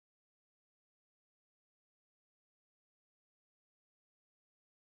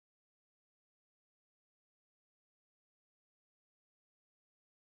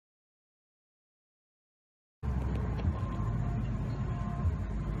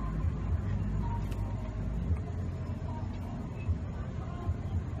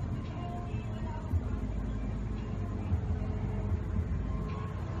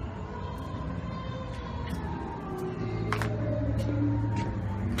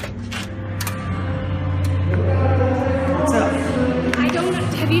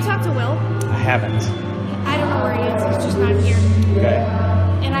you talked to Will? I haven't. I don't know where he is. He's just not here. Okay.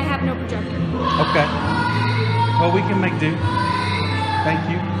 And I have no projector. Okay. Well, we can make do. Thank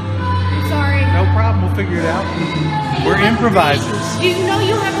you. I'm sorry. No problem. We'll figure it out. We're improvisers. Do you know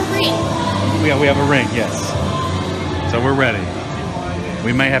you have a ring? We have a ring, yes. So we're ready.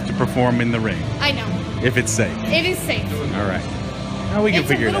 We may have to perform in the ring. I know. If it's safe. It is safe. All right. No, we can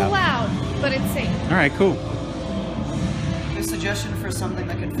figure it out. It's a little loud, but it's safe. All right, cool. A suggestion for something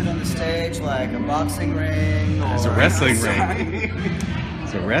that could fit on the stage, like a boxing ring or... It's a wrestling ring.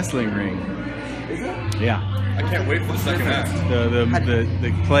 It's a wrestling ring. Is it? Yeah. I can't wait for the second act.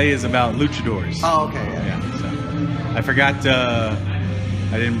 The play is about luchadors. Oh, okay, yeah. Yeah. So I forgot.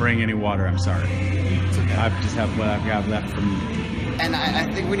 I didn't bring any water. I'm sorry. It's okay. I just have what I've got left from. And I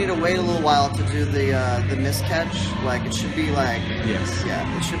think we need to wait a little while to do the miscatch. Like, it should be like... Yes.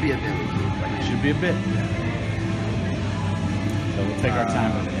 Yeah, it should be a bit. It should be a bit. So we'll take our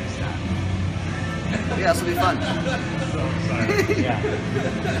time with it next time. Yeah, this will be fun. Yeah.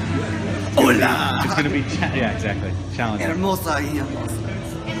 Hola! It's going to be, yeah, exactly. Challenging. Hermosa y hermosa. So,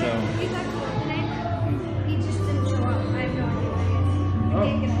 We got to name. He just didn't show up. I have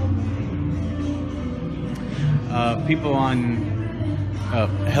no idea. people on.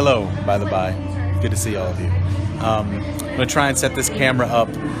 Hello, by the by. Good to see all of you. I'm going to try and set this camera up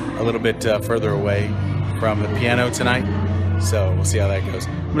a little bit further away from the piano tonight. So we'll see how that goes.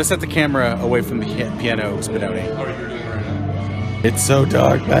 I'm going to set the camera away from the piano, Spadoni. It's so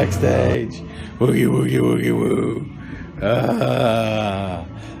dark backstage. Woogie, woogie, woogie, woo.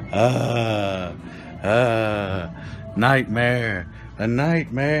 Nightmare. A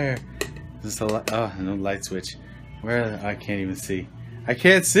nightmare. Is this a light? Oh, no light switch. Where? I can't even see. I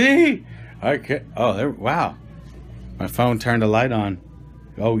can't see. I can't. Oh, there. Wow. My phone turned a light on.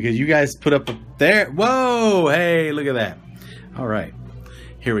 Oh, because you guys put up a there. Whoa. Hey, look at that. All right.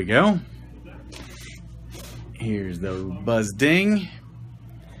 Here we go. Here's the buzz ding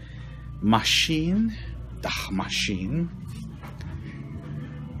machine. Machine.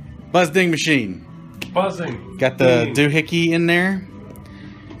 Buzz ding machine. Buzzing. Got the doohickey in there.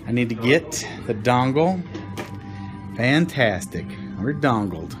 I need to get the dongle. Fantastic. We're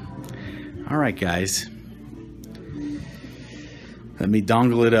dongled. All right, guys. Let me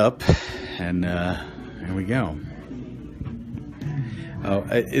dongle it up, and here we go. Oh,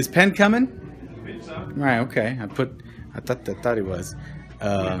 is Penn coming? Right. Okay. I thought he was.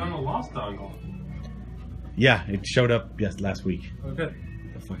 On a lost dongle. Yeah, it showed up last week. Oh, good.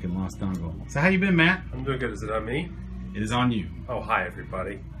 The fucking lost dongle. So how you been, Matt? I'm doing good. Is it on me? It is on you. Oh, hi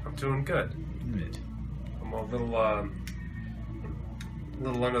everybody. I'm doing good. Good. I'm a little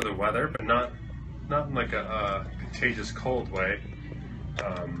under the weather, but not in like a contagious cold way.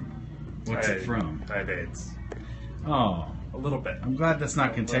 What's it from? I have AIDS. Oh, A little bit. I'm glad that's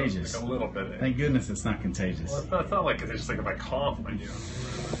not contagious. Like a little bit. Thank goodness it's not contagious. Well, it's not like it's just like if I cough, I do.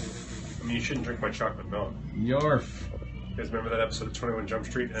 I mean, you shouldn't drink my chocolate milk. You guys remember that episode of 21 Jump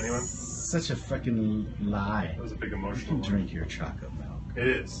Street? Anyone? Such a fucking lie. That was a big You emotional can one. drink your chocolate milk. It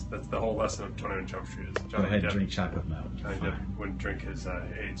is. That's the whole lesson of 21 Jump Street. Is Go ahead, drink chocolate milk. Johnny Fine. Depp wouldn't drink his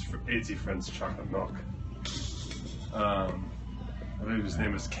AIDSy friend's chocolate milk. I believe his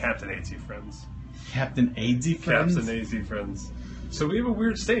name is Captain AIDSy Friends. Captain AIDSy Friends? Captain AIDSy Friends. So we have a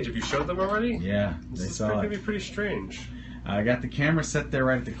weird stage. Have you showed them already? Yeah, they This is saw going to it. be pretty strange. I got the camera set there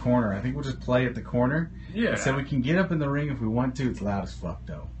right at the corner. I think we'll just play at the corner. Yeah. So we can get up in the ring if we want to. It's loud as fuck,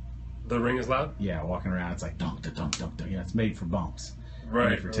 though. The ring is loud? Yeah, walking around, it's like dunk, dunk, dunk, dunk. You know, it's made for bumps. Right.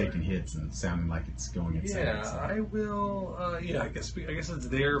 Made for taking hits and sounding like it's going insane. Yeah, So I will. Yeah, I guess it's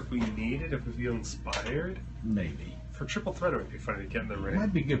there if we need it, if we feel inspired. maybe. For triple threat, it would be funny to get in the It ring.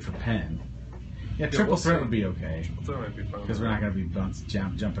 might be good for Penn. Yeah, Yeah, triple we'll threat see. would be okay. Triple threat might be fun. Because we're not going to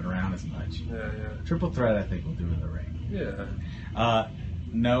be jumping around as much. Yeah, yeah. Triple threat, I think we'll do in the ring. Yeah.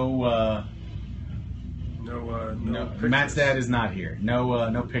 No, No pictures. Matt's dad is not here.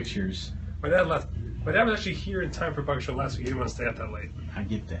 No pictures. My dad left. My dad was actually here in time for Bug Show last week. He didn't want to stay out that late. I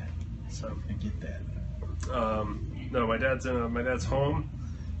get that. So, I get that. no, my dad's home.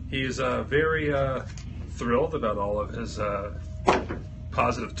 He's very thrilled about all of his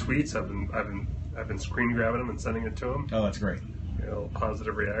positive tweets. I've been screen grabbing them and sending it to him. Oh, that's great. You know,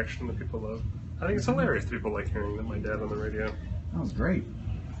 positive reaction that people love. I think it's hilarious. People like hearing that my dad on the radio. That was great.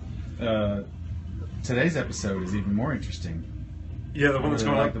 Today's episode is even more interesting. Yeah, the one that's I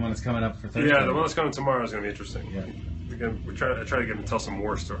coming like up. the one that's coming up for Thursday. Yeah, the one that's coming tomorrow is going to be interesting. Yeah. I try to get him to tell some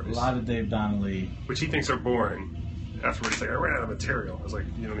war A stories, lot of Dave Donnelly. which he thinks are boring. Afterwards, he's like, I ran out of material. I was like,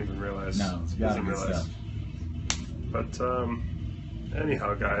 you don't even realize. No, it's He got doesn't good realize. stuff. But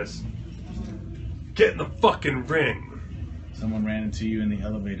anyhow, guys, get in the fucking ring. Someone ran into you in the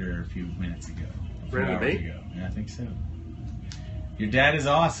elevator a few minutes ago. Ran into me? Ago. Yeah, I think so. Your dad is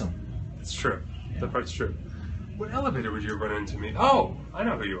awesome. It's true. Yeah. That part's true. What elevator would you run into me? Oh, I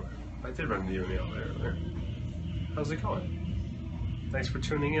know who you are. I did run into you in the elevator there. How's it going? Thanks for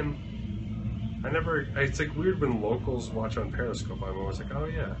tuning in. It's like weird when locals watch on Periscope. I'm always like, oh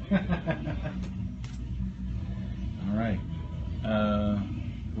yeah. All right.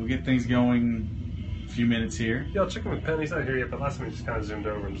 We'll get things going a few minutes here. Yeah, I'll check in with Penn. He's not here yet, but last time he just kind of zoomed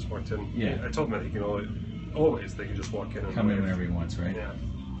over and just walked in. Yeah. I told him that he can always they can just walk in and Come in leave. whenever he wants, right? Yeah.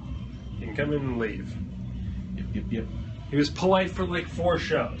 He can come in and leave. Yep. He was polite for like 4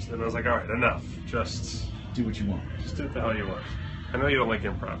 shows. Then I was like, all right, enough. Just Do what you want. do what the hell you want. I know you don't like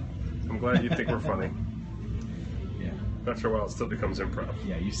improv. I'm glad you think we're funny. Yeah. After a while, it still becomes improv.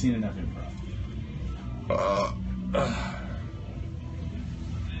 Yeah, you've seen enough improv.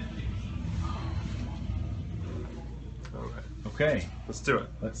 All right, Okay, let's do it.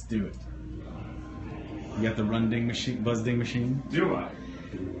 let's do it. You got the run ding machine, buzz ding machine? Do I?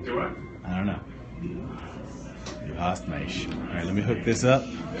 Do I? I don't know. Du hast mich. All right, let me hook this up.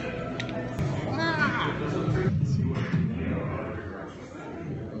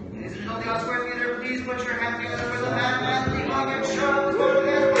 Nothing else working there, please put your hand together for the Mattingly Morgan Show.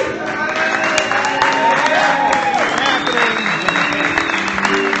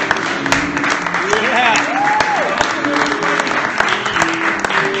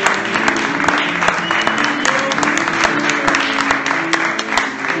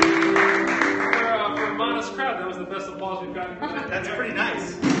 For a modest crowd, that was the best applause we've gotten. That's pretty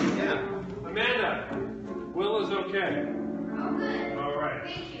nice. Yeah. Amanda, Will is okay. Oh, good. All right.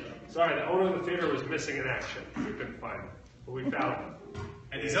 Thank you. Sorry, the owner of the theater was missing in action. We couldn't find him, but we found him.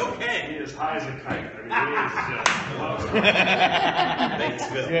 And he's okay. He is high as a kite. I mean, he is just Thanks,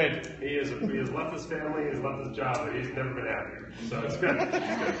 Bill. Good. he has left his family, he's left his job, but he's never been happier. So it's good.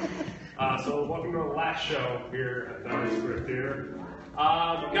 It's good. So welcome to our last show here at Donnelly Square Theater.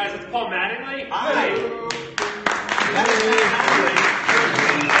 Guys, it's Paul Mattingly. Hi.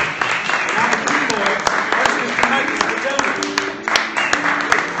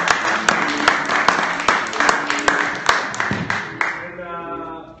 And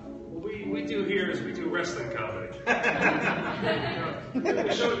what we do here is we do wrestling comedy.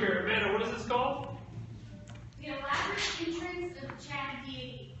 The show here, Amanda, what is this called? The elaborate entrance of Chad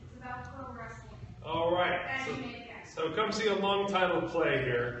Deity. It's about pro wrestling. All right. As you may guess. So come see a long title play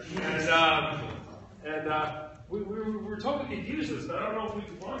here, and we were told we could use this, but I don't know if we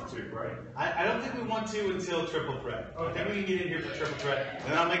want to, right? I don't think we want to until triple threat. I think we can get in here for triple threat,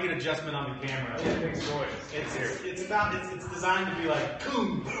 and then I'll make an adjustment on the camera. Thanks, boys. It's designed to be like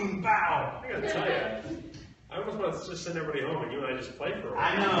boom, boom, bow. I gotta tell you, I almost want to just send everybody home and you and I just play for a while.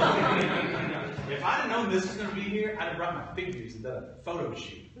 I know. If I'd have known this was going to be here, I'd have brought my figures and done a photo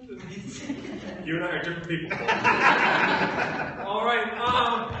shoot. You and I are different people. All right.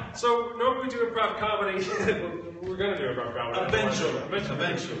 So normally we do improv comedy. We're going to do improv comedy.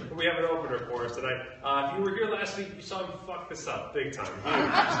 Eventually. We have an opener for us tonight. If you were here last week, you saw him fuck this up big time.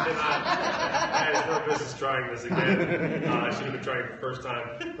 I had no business trying this again. I should have been trying it the first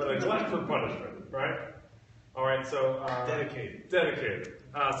time. But a glutton for punishment, right? All right. So dedicated.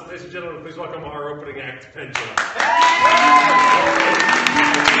 So, ladies and gentlemen, please welcome our opening act, Penn.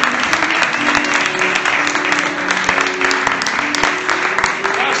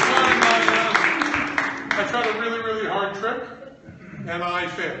 I tried a really, really hard trick, and I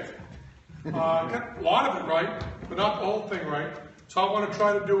failed. Got a lot of it right, but not the whole thing right. So I want to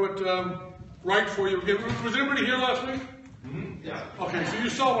try to do it right for you again. Was anybody here last week? Mm-hmm. Yeah. Okay, so you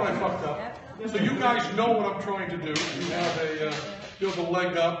saw what I fucked up. So you guys know what I'm trying to do. You have a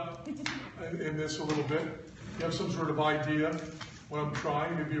leg up in this a little bit. You have some sort of idea what I'm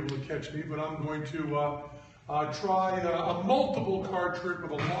trying. You'll be able to catch me, but I'm going to try a multiple card trick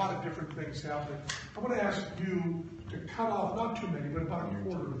with a lot of different things happening. I'm going to ask you to cut off, not too many, but about a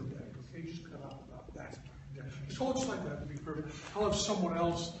quarter of the deck. Okay, just cut off about that. Yeah. Just hold it just like that to be perfect. I'll have someone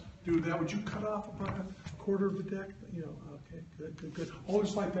else do that. Would you cut off about a quarter of the deck? You know, okay, good. Hold it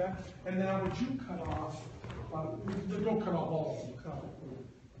just like that. And now would you cut off, don't cut off all of them, cut off.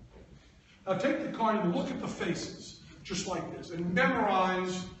 Now take the card and look at the faces, just like this, and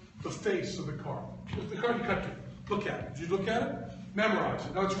memorize the face of the card. The card you cut to, look at it. Did you look at it? Memorize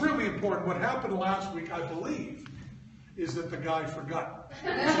it. Now it's really important. What happened last week, I believe, is that the guy forgot.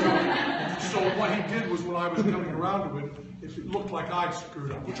 So what he did was when I was coming around to it, if it looked like I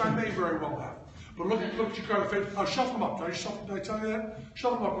screwed up, which I may very well have. But look at your card of the face. Shuffle them up. Did I tell you that?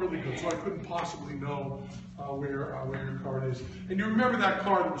 Shuffle them up really good, so I couldn't possibly know where your card is. And you remember that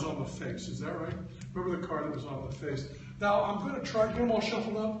card that was on the face, is that right? Remember the card that was on the face. Now I'm going to try. Get them all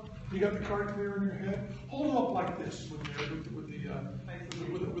shuffled up. You got the card clear in your head. Hold them up like this with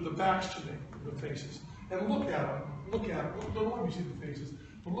the backs to me, the faces, and look at them. Look at them. Don't let me see the faces,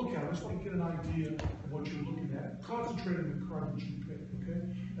 but look at them. Just want to get an idea of what you're looking at. Concentrate on the card that you picked. Okay.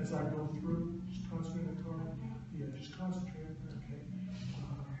 As I go through, just concentrate on the card. Yeah, just concentrate. Okay.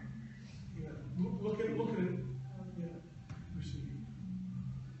 Yeah. Look at it. Yeah. Receive.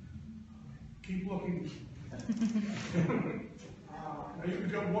 Keep looking. Now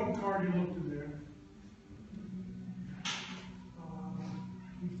you've got one card you looked in there.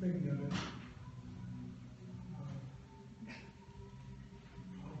 Keep thinking of it.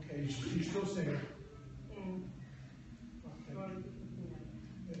 Okay, you're still saying it. Okay.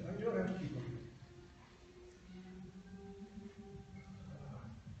 You don't have to keep looking.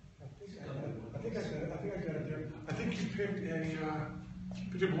 I think I got it there. I think you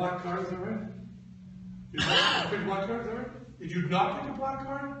picked a black card, is that right? You picked a black card, is that right? Did you not pick a black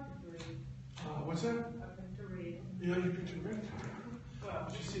card? What's that? I picked a red. Yeah, you picked a red card. Well,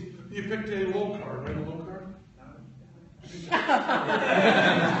 you picked a low card, right? A low card?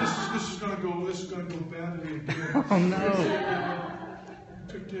 This is gonna go badly again. Oh no.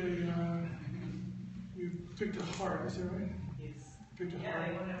 You picked a heart, is that right? Yes. Picked a heart.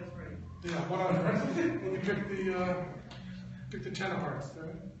 Yeah, one that was right. Yeah, one out of hearts. And you picked the 10 of hearts, is that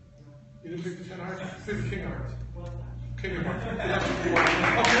right? You didn't pick the 10 of hearts? You picked the king of hearts. King of hearts. Okay, that's what you want.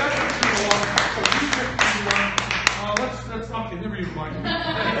 Okay, that's what you want. So you picked the let's okay, never even mind. We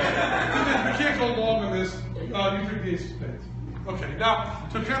can't go long on this. You picked the ace of spades. Okay, now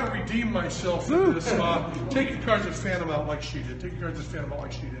to kind of redeem myself from this, take your cards and fan them out like she did. Take your cards and fan them out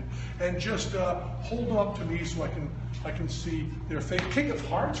like she did, and just hold them up to me so I can see their face. King of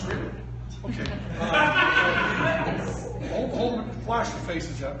hearts, really? Okay. Hold them. Flash the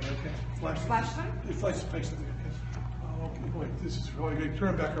faces at me. Okay. Flash them. Flash the faces at me. Okay, wait, this is really good.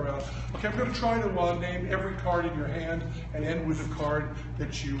 Turn it back around. Okay, I'm going to try to name every card in your hand and end with the card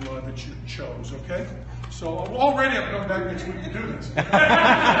that you chose. Okay, so already I'm coming back next week to do this.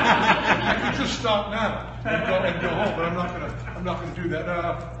 I could just stop now and go home, but I'm not going to do that.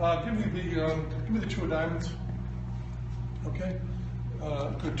 Give me the 2 of diamonds. Okay,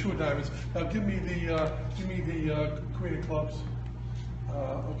 good, 2 of diamonds. Now give me the queen of clubs.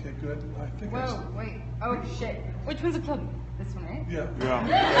 Okay, good. I think. Whoa, wait. Oh shit. Which one's a club? This one, right? Yeah.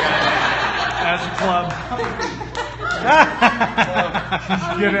 As a club.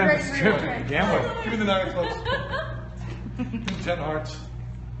 Get in the script. Gambler. Give me the 9 of clubs. Give me the 10 of hearts.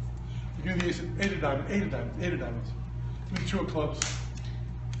 Give me the 8 of diamonds. 8 of diamonds. 8 of diamonds. Give me the 2 of clubs.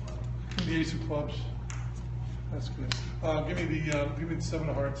 Give me the ace of clubs. That's good. Give me the 7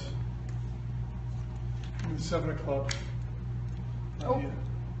 of hearts. Give me the 7 of clubs. Oh. Yeah.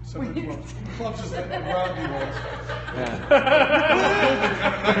 7 of clubs. Clubs is like the roundy ones.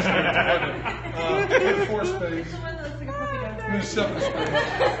 Give me the 4 of spades. Give me the 7 of spades.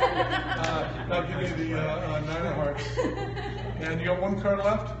 Now give me the 9 of hearts. And you got 1 card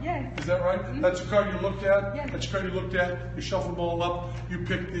left? Yeah. Is that right? Mm-hmm. That's the card you looked at? Yeah. That's the card you looked at. You shuffled them all up. You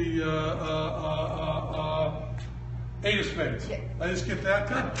picked the 8 of spades. Yeah. I just get that?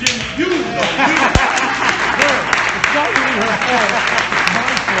 God damn it, you know. It's not really her fault.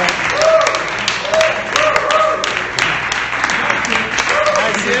 It's my fault.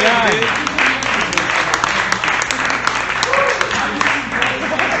 Nicely done.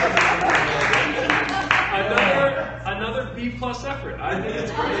 Another B+ effort. I think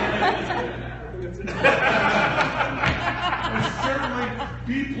it's great. It's certainly B+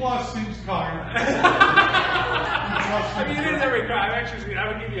 seems kind. I mean, it is every card. I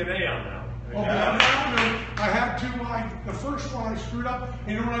would give you an A on that. Okay, I had to. The first one I screwed up.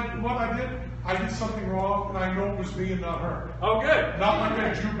 And you know what I did? I did something wrong, and I know it was me and not her. Oh, good. Not like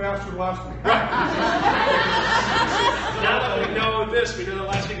that Jew bastard last week. Now that we know this, we know the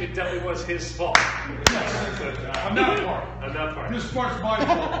last week it definitely was his fault. I'm not part. I'm not part. This part's my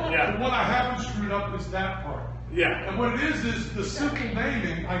fault. Yeah. The one I haven't screwed up is that part. Yeah. And what it is the simple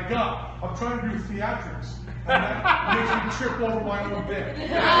naming I got. I'm trying to do theatrics. And that makes me trip over my own dick.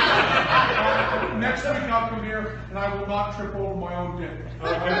 Next week I'll come here and I will not trip over my own dick.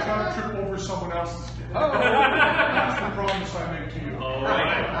 I'm trying to trip over someone else's dick. That's the promise I make to you. All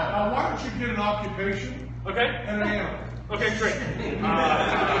right. Now why don't you get an occupation Okay. and an animal? Okay, great.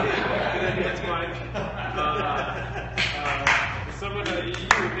 That's fine. Someone, you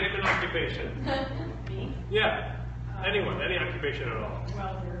name an occupation. Me? Yeah. Anyone, any occupation at all.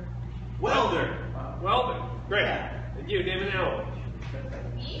 Welder. Welder. Welder. Great. Yeah. And you, name an animal.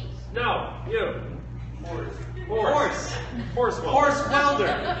 Me? No, you. Horse. Horse welder. Horse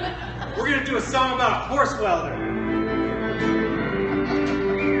welder. We're gonna do a song about a horse welder.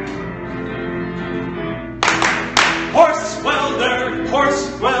 Horse welder,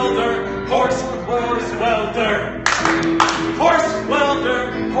 horse welder, horse welder. Horse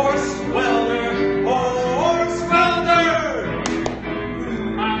welder, horse welder, horse welder.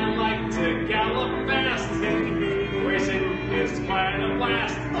 I like to gallop fast. Racing is quite a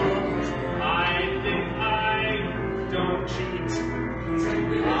blast. I think I don't cheat.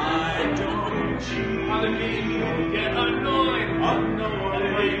 I don't cheat. Other people get annoyed.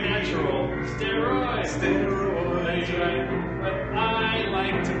 Like natural steroids. That's right. But I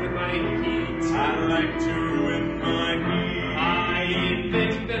like to win my heat. I like to win my heat. I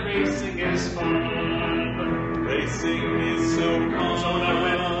think that racing is fun. Racing is so fun. So when I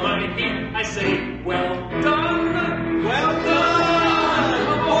win my heat, I say, well done. Well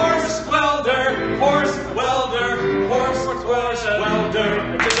done! Horse welder, horse welder, horse welder.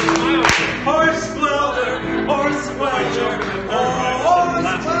 Horse welder, horse welder, horse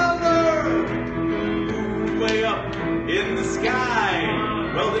welder. Way up in the sky,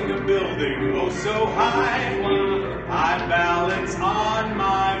 welding a building oh so high. I balance on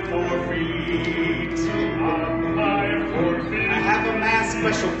my 4 feet. I have a mask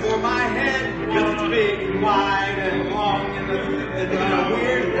special for my head, because it's big and wide and long and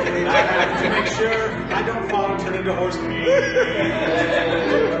weird. I have to make sure I don't fall and turn into horse meat.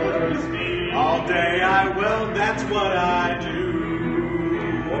 All day I weld, that's what I do.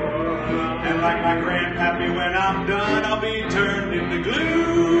 And like my grandpappy, when I'm done, I'll be turned into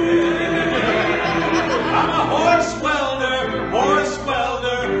glue. I'm a horse welder, horse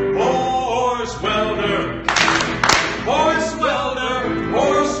welder, horse welder. Horse welder,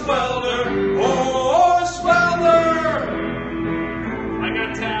 horse welder, horse welder. I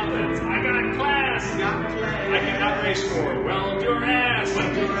got talent, I got class. I can outrace for weld your ass.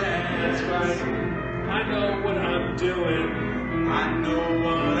 That's right. I know what I'm doing. I know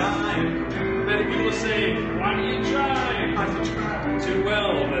what I'm doing. Many people say, why do you try? I can try To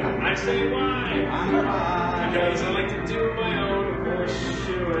weld, and I say why? Because I like to do my own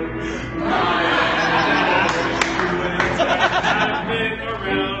horseshoeing. I've been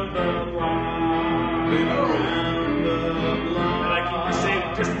around the block. And I keep the same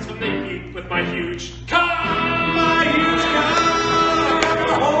distance from the heat with my huge car. My huge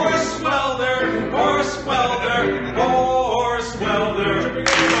car. Horse welder, horse welder, horse welder.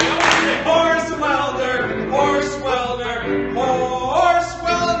 Horse welder, horse welder, horse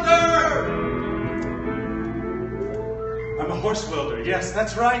welder. I'm a horse welder, yes,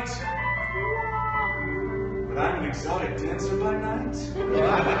 that's right. But I'm an exotic dancer by night. In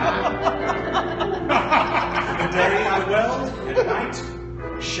the day I weld, at night I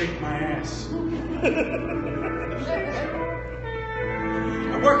shake my ass.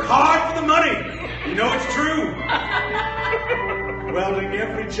 I work hard for the money. You know it's true. Welding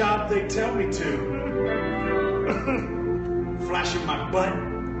every job they tell me to. Flashing my butt,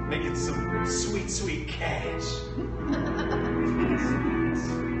 making some sweet, sweet cash.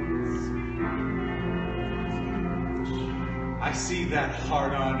 I see that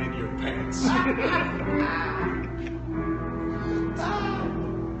hard-on in your pants.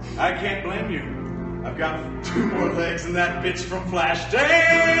 I can't blame you. I've got 2 more legs than that bitch from Flashdance.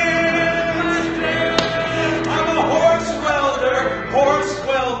 I'm a horse welder, horse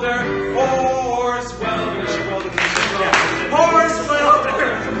welder, horse welder. She welded me. Horse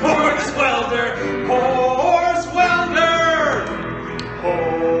welder, horse welder, horse welder,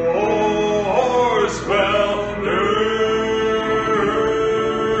 horse welder.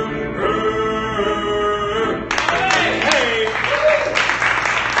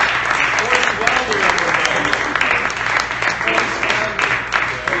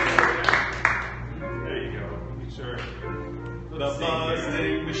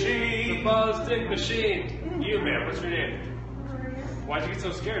 Machine. You, man, what's your name? Why'd you get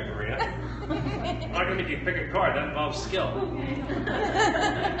so scared, Maria? I'm not gonna make you pick a card. That involves skill.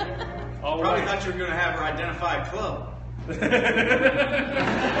 Probably thought you were gonna have her identify a club. Go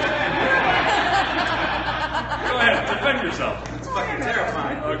ahead, defend yourself. It's fucking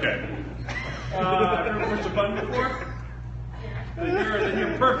terrifying. Okay. Ever pushed a button before? Then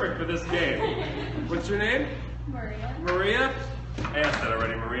you're perfect for this game. What's your name? Maria. Maria? I asked that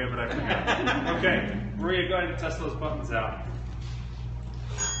already, Maria, but I forgot. Okay, Maria, go ahead and test those buttons out.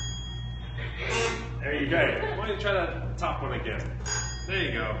 There you go. Why don't you try the top one again? There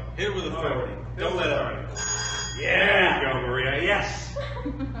you go. Hit it with authority. Don't let up. There you go, Maria. Yes.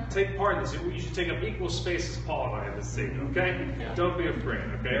 Take part in this. You should take up equal space as Paul and I in this scene, okay? Don't be afraid,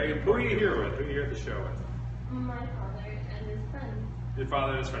 okay? Who are you here with? Who are you here at the show with? My father and his friends. Your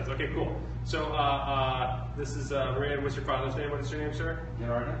father and his friends. Okay, cool. So, this is Maria. What's your father's name? What is your name, sir?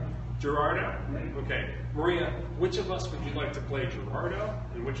 Gerardo? Gerardo? Okay. Maria, which of us would you like to play Gerardo,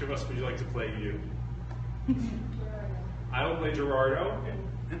 and which of us would you like to play you? I will play Gerardo, and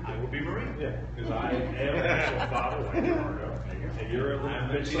I will be Maria. Yeah, because I am an actual father like Gerardo, and you're a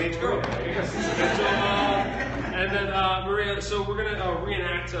little teenage girl. And then Maria, so we're gonna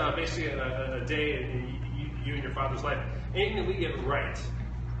reenact basically a day in you and your father's life. Anything that we get right,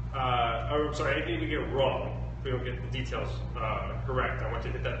 or I'm sorry, anything we get wrong, if we don't get the details correct, I want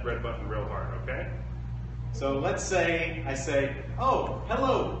you to hit that red button real hard, okay? So let's say I say, oh,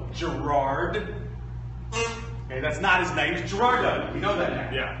 hello, Gerard. Okay, that's not his name, it's Gerardo. You know that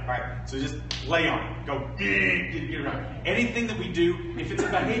now. Yeah. All right, so just lay on it. Go, get around. Anything that we do, if it's a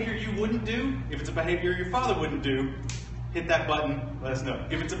behavior you wouldn't do, if it's a behavior your father wouldn't do, hit that button, let us know.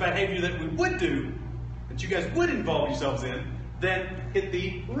 If it's a behavior that we would do, that you guys would involve yourselves in, then hit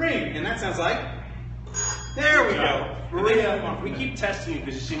the ring. And that sounds like, there we go. Maria, we keep testing you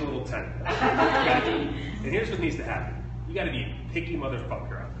because you seem a little tender. And here's what needs to happen. You gotta be a picky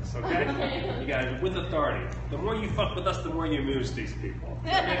motherfucker on this, okay? You gotta, with authority. The more you fuck with us, the more you amuse these people.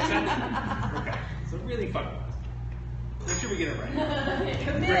 Does that make sense? Okay, so really fuck with us. Make sure we get it right.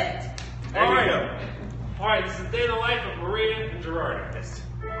 Commit. All right. All right, this is the day in the life of Maria and Gerardo.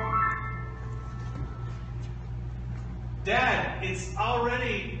 Dad, it's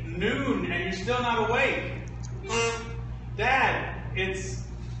already noon and you're still not awake. Dad, it's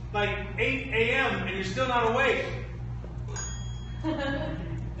like 8 a.m. and you're still not awake.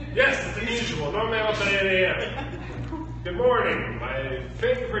 Yes, it's unusual. Normally I'm up at 8 a.m. Good morning, my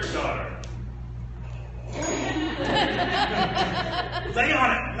favorite daughter. Lay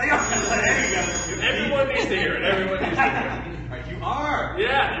on it, lay on it. There you go. Everyone needs to hear it. Everyone needs to hear it. You are.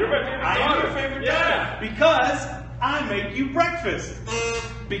 Yeah, you're my favorite daughter. I am your favorite Yeah. daughter. Because I make you breakfast.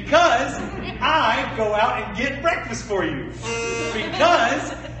 Because I go out and get breakfast for you.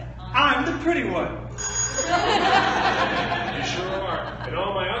 Because I'm the pretty one. You sure are. And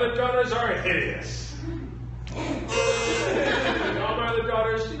all my other daughters are hideous. And all my other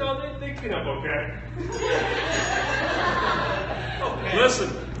daughters, you know, they clean up okay. Listen,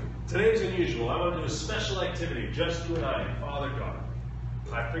 today's unusual. I want to do a special activity, just you and I, father-daughter.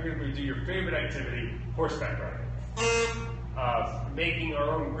 I figured we'd do your favorite activity, horseback riding. Making our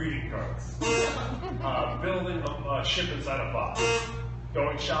own greeting cards. Building a ship inside a box.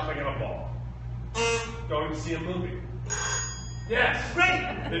 Going shopping at a mall. Going to see a movie. Yes,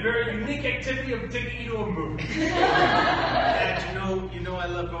 great! The very unique activity of taking you to a movie. Dad, you know I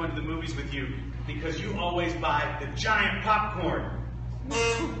love going to the movies with you because you always buy the giant popcorn.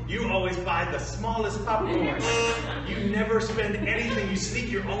 You always buy the smallest popcorn. You never spend anything. You sneak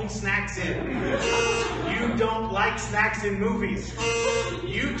your own snacks in. You don't like snacks in movies.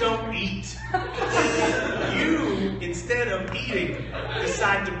 You don't eat. You, instead of eating,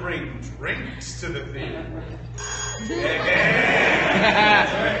 decide to bring drinks to the theater.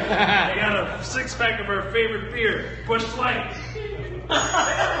 I got a 6-pack of our favorite beer, Busch Light.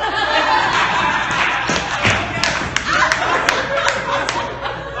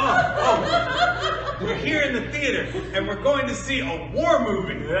 We're here in the theater, and we're going to see a war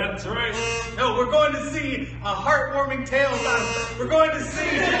movie. That's right. No, we're going to see a heartwarming tale about. We're going to see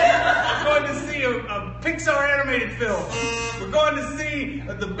a Pixar animated film. We're going to see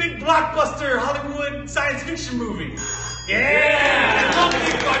the big blockbuster Hollywood science fiction movie. Yeah! I love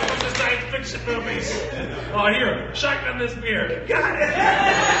these blockbuster science fiction movies. Oh, here, shotgun this beer. Got it.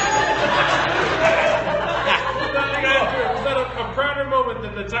 Was that a prouder moment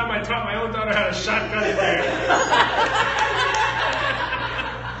than the time I taught my own daughter how to shotgun beer?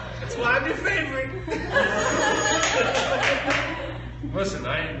 That's why I'm your favorite. Listen,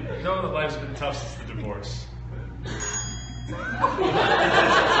 I know that life's been tough since the divorce.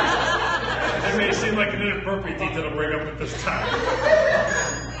 It may seem like an inappropriate detail to bring up at this time.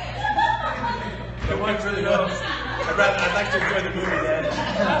 I want you to know. I'd like to enjoy the movie, Dad.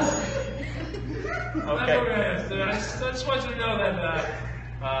 Okay. I just want you to know that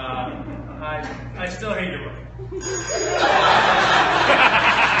I still hate your mother.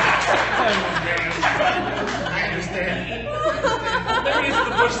 I understand. Maybe it's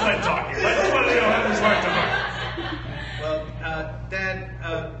the Busch Light talking. I just want to know how this heart to heart. Well, Dad,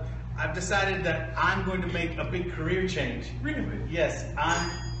 I've decided that I'm going to make a big career change. Really? Yes,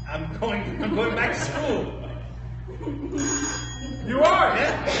 I'm going back to school. You are?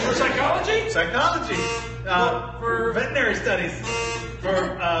 Yeah. You wish I could Psychology? Psychology. For veterinary studies.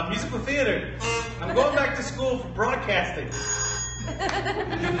 For musical theater. I'm going back to school for broadcasting.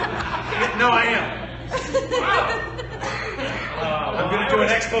 No, I am. I'm going to do an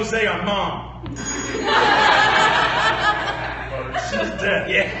expose on Mom. She's dead.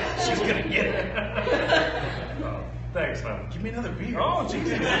 Yeah, she's going to get it. Thanks, man. Give me another beer. Oh,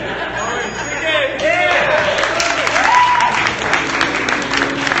 Jesus. All right.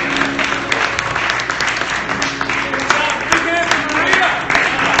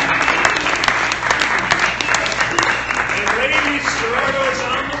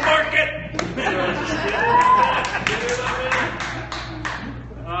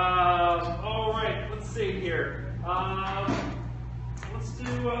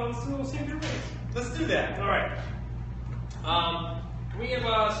 Let's do that. All right. Can we have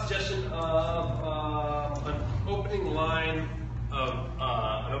a suggestion of an opening line of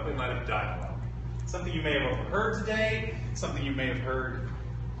dialogue? Something you may have overheard today, something you may have heard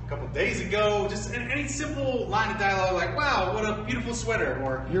a couple days ago, just any simple line of dialogue like, wow, what a beautiful sweater,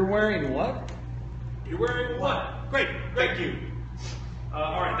 or You're wearing what? You're wearing what? Great, thank you.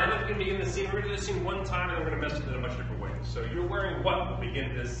 All right, then it's going to begin the scene. We're going to do this scene one time, and then we're going to mess it in a much different way. So you're wearing what will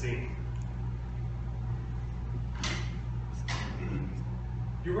begin this scene?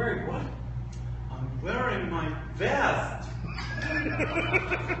 You're wearing what? I'm wearing my vest.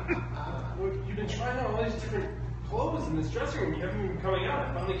 Well, you've been trying out all these different clothes in this dressing room. You haven't been coming out.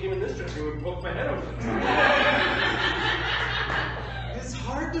 I finally came in this dressing room and poked my head over. It's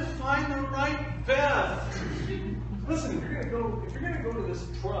hard to find the right vest. Listen, if you're gonna go to this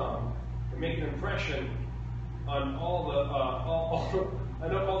prom and make an impression on all the I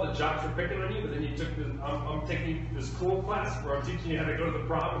know all the jocks are picking on you, but then you took this. I'm taking you to this cool class where I'm teaching you how to go to the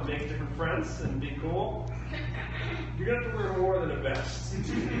prom and make different friends and be cool. You're gonna have to wear more than a vest,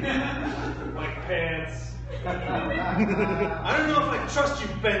 like pants. I don't know if I trust you,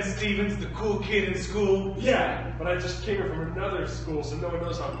 Ben Stevens, the cool kid in school. Yeah, but I just came here from another school, so no one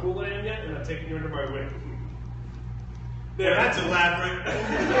knows how cool I am yet, and I'm taking you under my wing. There, that's elaborate.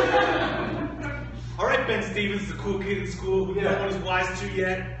 All right, Ben Stevens, the cool kid in school who no one is wise to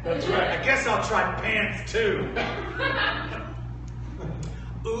yet. That's right. I guess I'll try pants too.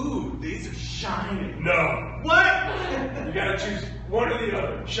 Ooh, these are shiny. No. What? You gotta choose one or the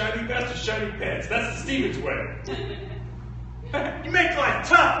other. Shiny vest or shiny pants. That's the Stevens way. You make life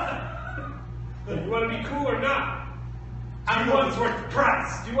tough. You wanna be cool or not? I don't know if it's worth the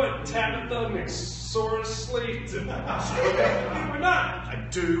price. Do you want Tabitha McSorsley to or not? I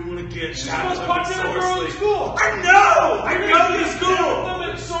do want to get She's the most popular girl in school. I know! I go to school!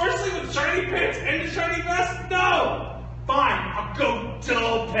 Tabitha McSorsley with shiny pants and a shiny vest? No! Fine, I'll go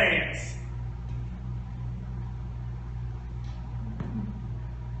dull pants.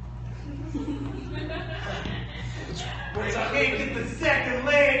 But I can't get the second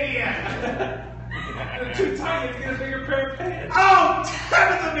leg yet. They're too tiny to get a bigger pair of pants. Oh,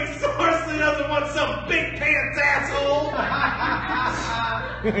 Tabitha McSorsley doesn't want some big pants, asshole.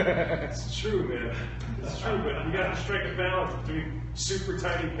 It's true, man. It's true, but you gotta strike a balance between super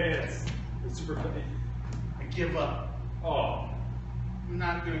tiny pants and super big. I give up. Oh, I'm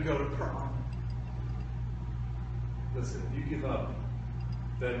not gonna go to prom. listen, if you give up,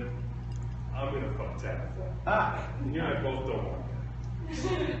 then I'm gonna fuck Tabitha. And you and I both don't want that.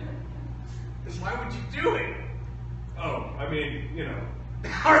 Then why would you do it? Oh, I mean, you know.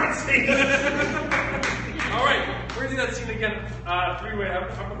 All right, see. All right, we're gonna do that scene again. Three-way. I'm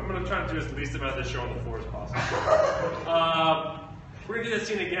gonna try to do as least amount of this show on the floor as possible. We're gonna do that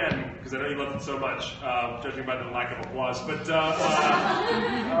scene again because I know you loved it so much, judging by the lack of applause. But we're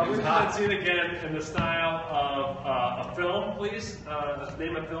gonna do that scene again in the style of a film, please.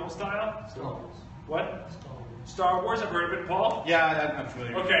 Name a film style. Star Wars. What? Star Wars. I've heard of it, Paul. Yeah, I'm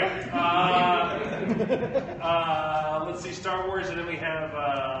familiar. Okay. Let's see, Star Wars, and then we have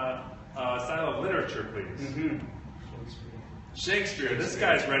style of literature, please. Mm-hmm. Shakespeare. This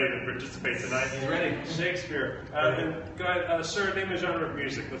guy's ready to participate tonight. He's ready. Shakespeare. And go ahead, sir, name a genre of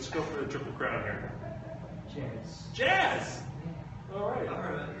music. Let's go for the Triple Crown here. Jazz. Jazz. All right.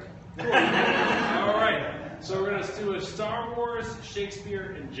 Cool. All right. So we're going to do a Star Wars,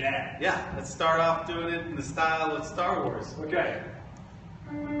 Shakespeare, and jazz. Yeah, let's start off doing it in the style of Star Wars. Okay.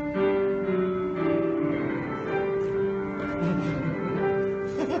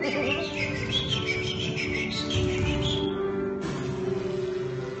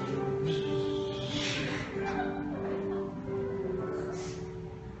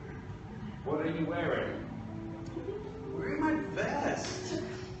 What are you wearing? Wearing my vest.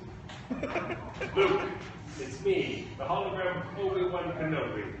 Luke, it's me, the hologram of Obi-Wan one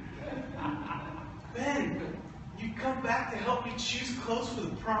Kenobi. Ben, you come back to help me choose clothes for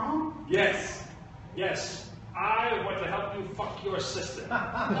the prom? Yes. Yes. I want to help you fuck your sister.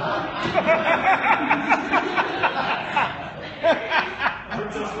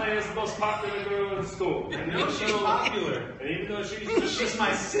 Princess Leia is the most popular girl in school. I know she's popular. And even though she's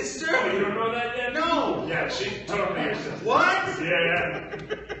my sister? Oh, you don't know that yet? No. Yeah, she's totally your sister. What? Yeah.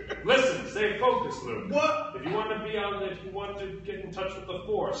 Listen, stay focused, Luke. What? If you want to get in touch with the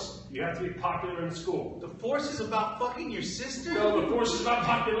Force, you have to be popular in school. The Force is about fucking your sister? No, the Force is about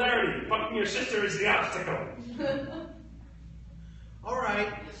popularity. Fucking your sister is the obstacle. All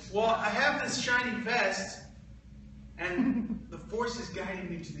right. Well, I have this shiny vest, and the Force is guiding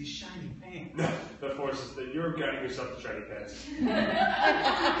me to these shiny pants. No, the Force is that you're guiding yourself to shiny pants. C-3PO,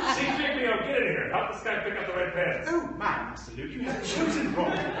 get in here. Help this guy pick up the right pants. Oh, my, Master Luke, you have chosen wrong.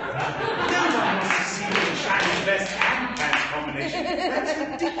 No one wants to see the shiny vest and pants combination. That's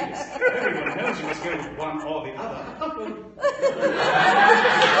ridiculous. Everyone knows you must go with one or the other.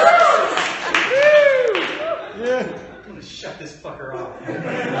 I'm gonna shut this fucker off.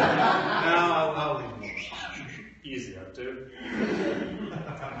 No, I'll leave him alone. Easy up to.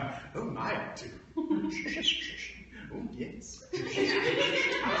 Oh, my, up to. Oh, yes. I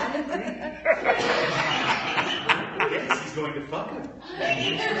agree. Yes, he's going to fuck her.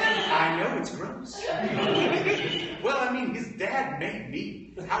 I know it's gross. Well, I mean, his dad made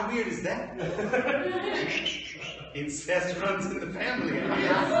me. How weird is that? Incest runs in the family.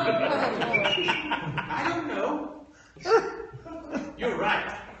 I don't know. You're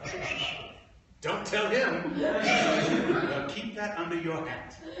right. Don't tell him. Now keep that under your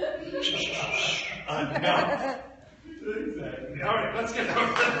hat. Enough. Exactly. All right, let's get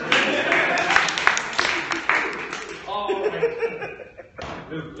over this. All right.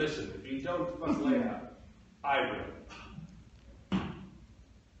 Luke, listen, if you don't fuck Leia, I will.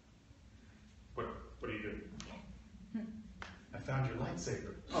 What are you doing? I found your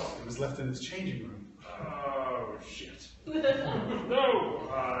lightsaber. Oh, it was left in his changing room. Oh, shit.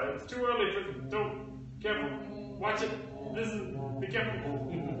 No, it's too early for. Don't. Careful. Watch it. Be careful.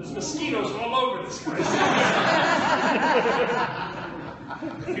 There's mosquitoes all over this place. A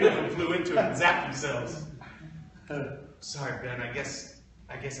few of them flew into it and zapped themselves. Sorry, Ben. I guess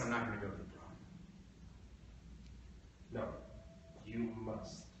I'm not going to go to the prom. No, you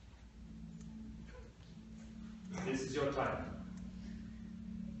must. This is your time.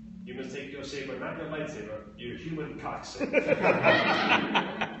 You must take your saber, not your lightsaber, your human cocksaber.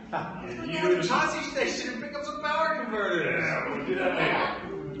 You go to the Tossie station and pick up some power converters. Yeah, we'll do that later.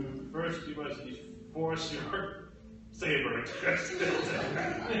 First, you must force your saber into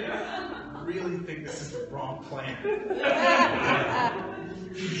I really think this is the wrong plan.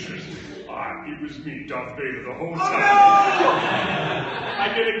 It was me, Darth Vader, the whole Oh, time. no! I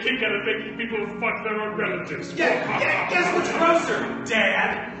get a kick out of making people fuck their own relatives. Guess what's grosser,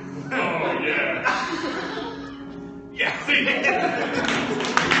 Dad? Oh, yeah. Yeah, see?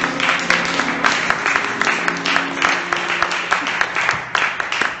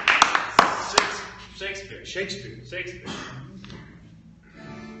 Shakespeare.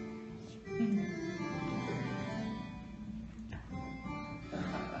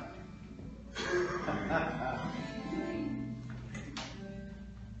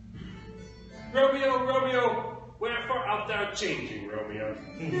 Romeo, wherefore art thou changing, Romeo?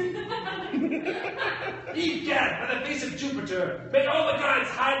 Egad, by the face of Jupiter, may all the gods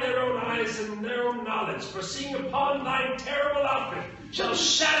hide their own eyes and their own knowledge, for seeing upon thine terrible outfit shall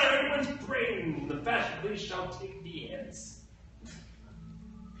shatter everyone's brain, the fashionably shall take thee hence.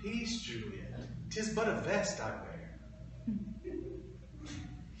 Peace, Juliet. 'Tis but a vest I wear.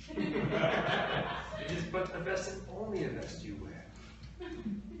 It is but a vest and only a vest you wear.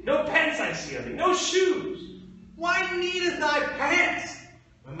 No pants I see on thee, no shoes. Why needeth thy pants?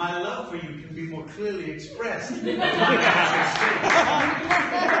 When my love for you can be more clearly expressed. Don't you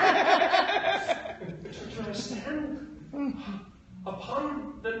understand?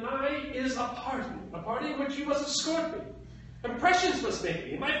 Upon the nigh is a party in which you must escort me. Impressions must make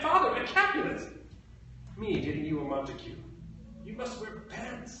me, my father a Capulet. Me getting you a Montague. You must wear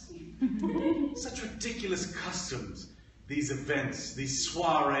pants. Such ridiculous customs, these events, these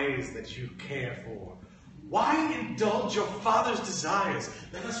soirees that you care for. Why indulge your father's desires?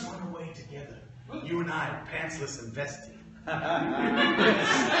 Let us run away together. You and I, pantsless and vested. No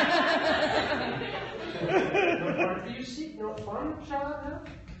party you seek, no fun, shall I have?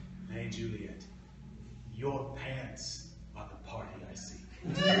 Nay, Juliet, your pants are the party I seek.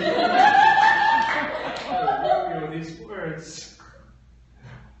 Romeo, these words.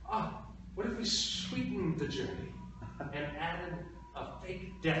 What if we sweetened the journey and added a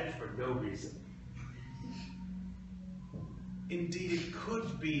fake death for no reason. Indeed, it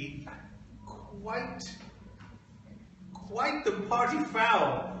could be quite the party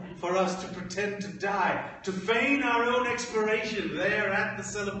foul for us to pretend to die, to feign our own expiration there at the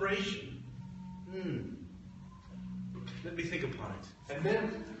celebration. Let me think upon it. And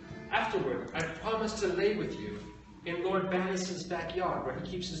then, afterward, I promised to lay with you in Lord Bannison's backyard where he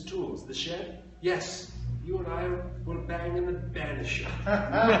keeps his tools. The shed? Yes, you and I will bang in the Bannis shed.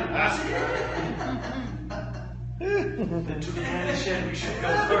 Then to the Bannis shed we should go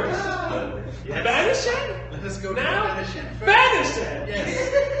first. Yes. Bannis shed? Let us go now? to the Bannis shed first. Bannis shed?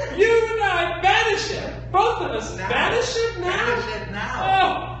 Yes. You and I, Bannis shed. Both of us. Now. Bannis shed now? Bannis shed now.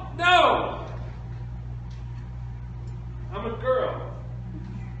 Oh, no. I'm a girl.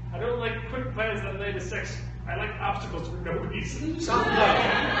 I don't like quick plans that lead to sex. I like obstacles for no reason. Soft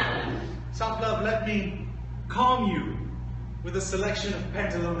love, let me calm you with a selection of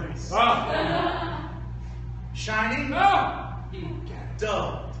pantalones. Oh. Shining,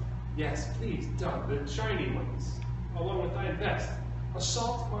 dubbed. Yes, please, dub the shiny ones, along with thy vest.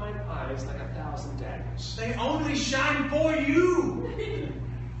 Assault mine eyes like 1,000 daggers. They only shine for you.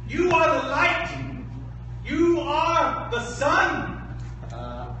 You are the light. You are the sun.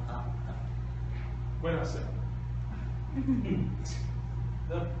 What else?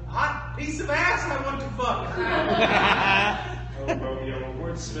 The hot piece of ass I want to fuck. Oh, Romeo, a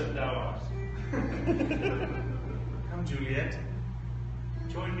wordsmith thou art. Come, Juliet.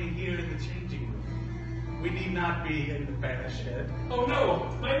 Join me here in the changing room. We need not be in the Bannis shed. Oh no,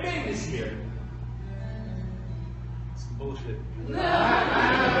 my maid is here. It's bullshit.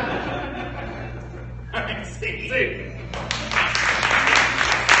 I see.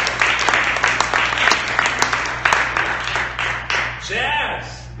 Jazz!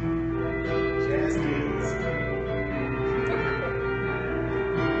 Jazz kids.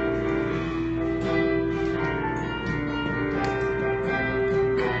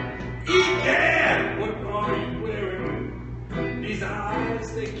 Egad! What are you wearing? These eyes,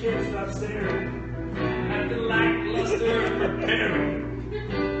 they can't stop staring at the lackluster preparing.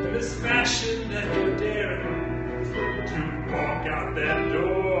 In this fashion that you're daring to walk out that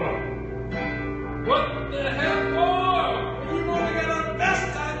door. What the hell for? You've only got a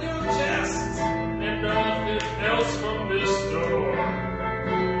vest on your chest and nothing else from this store.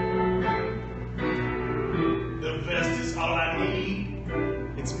 The vest is all I need.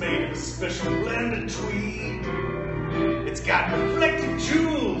 It's made of a special blend of tweed. It's got reflective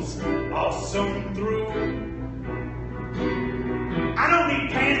jewels all sewn through. I don't need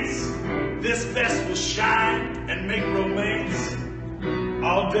pants. This vest will shine and make romance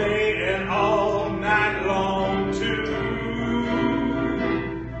all day and all night long too.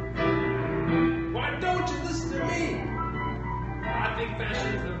 Why don't you listen to me? I think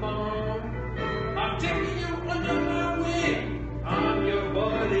fashion's the bomb. I'm taking you under my wing. I'm your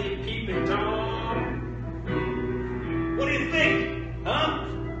buddy peeping Tom. What do you think, huh?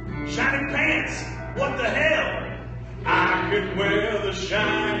 Shiny pants, what the hell? I could wear the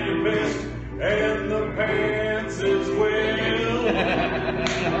shiny vest and the pants as well.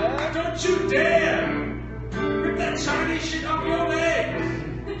 Don't you dare rip that shiny shit off your legs.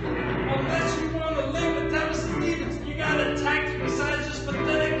 Unless you want to live with Thomas Stevens, you got a tact besides just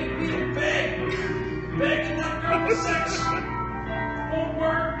pathetic and being beg. Begging that girl for sex won't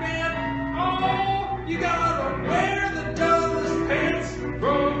work, man. Oh, you gotta wear the dullest pants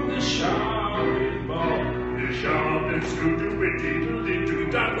from the shopping mall. The shopping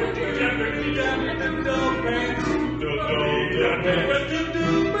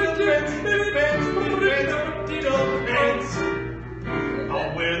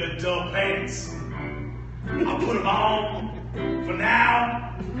I'll wear the dull pants. I'll put them on for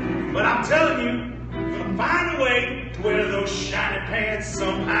now. But I'm telling you, I'm gonna find a way to wear those shiny pants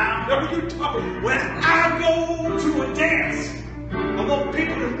somehow. When I go to a dance, I want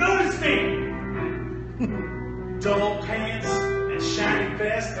people to notice me. Dull pants and shiny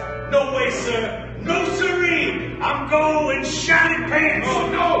vest. No way, sir. No siree. I'm going shiny pants. Oh,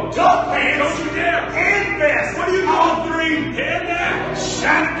 no. Dull pants. Don't you dare. And vest. What are you all doing? three. Head down.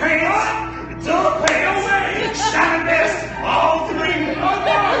 Shiny pants. Dull pants. No way. Shiny vest. All three. Oh,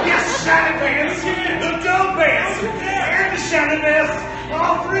 no. Yes, shiny pants. Again. The dull pants. Oh, yeah. And the shiny vest.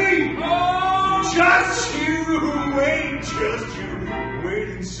 All three. Oh. Just you wait. Just you wait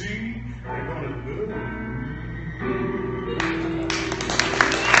and see. They're gonna love you.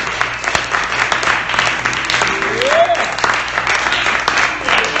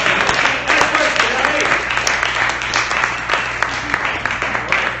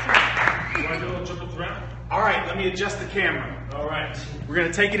 You want to do a triple threat? All right, let me adjust the camera. All right. We're going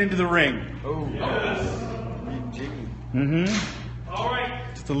to take it into the ring. All right.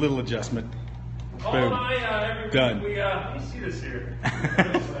 Just a little adjustment. Paul Boom. and I, every week Done. let me see this here.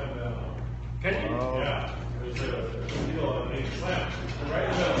 Can you? Yeah. There's a deal on the slam. Right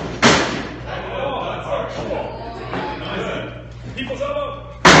in the middle. Oh, that's cool. Nice. People's elbow.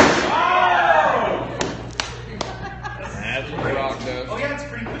 Oh! That's what rock does. Oh, yeah, it's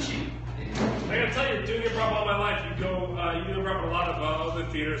pretty pushy. I gotta tell you, doing improv all my life, you do improv in a lot of other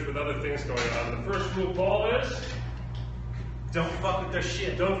theaters with other things going on. The first rule, Paul, is Don't fuck with their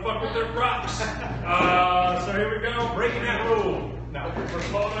shit. don't fuck with their props. So here we go, breaking that rule. Now,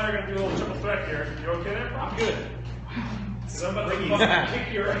 first Paul and I are gonna do a little triple threat here. You okay there? I'm good. Because I'm about to fucking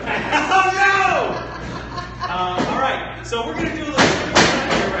kick your ass. Oh, no! All right, so we're going to do a little triple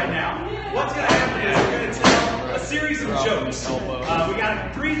threat here right now. What's going to happen is we're going to tell a series of jokes. We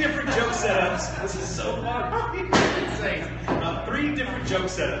got 3 different joke setups. This is so fun. Insane. 3 different joke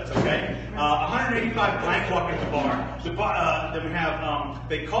setups, okay? 185 blank walk at the bar. Then we have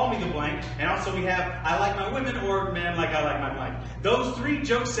they call me the blank, and also we have I like my women or man like I like my blank. Those 3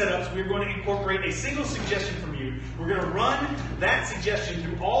 joke setups, we're going to incorporate a single suggestion from you. We're going to run that suggestion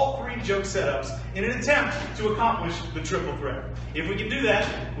through all 3 joke setups in an attempt to accomplish the triple threat. If we can do that,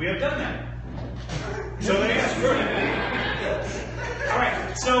 we have done that. So that's great. All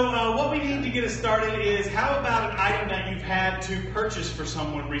right, so what we need to get us started is how about an item that you've had to purchase for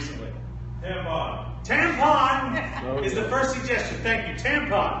someone recently? Tampon. Tampon is the first suggestion. Thank you.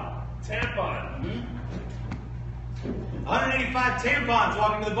 Tampon. Tampon. 185 tampons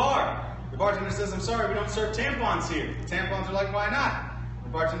walking to the bar. The bartender says, I'm sorry, we don't serve tampons here. The tampons are like, why not? The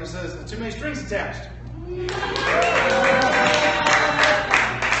bartender says, too many strings attached.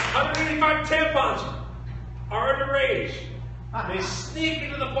 185 tampons are underage. They sneak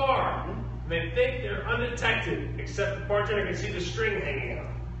into the bar. They think they're undetected, except the bartender can see the string hanging out.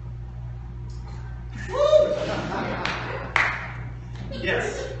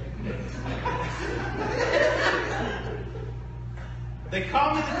 Yes. They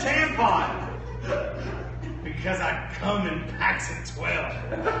call me the tampon because I come in packs of 12.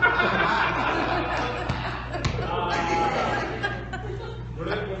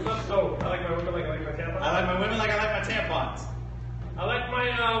 Oh, I like my women like I like my tampons. I like my women like I like my tampons. I like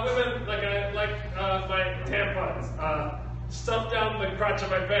my women like I like my tampons. Stuffed down the crotch of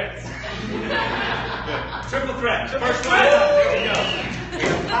my pants. Good. Triple threat. First one. threat. There you go.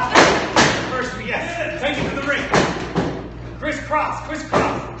 First, yes. Take it to the ring. Crisscross.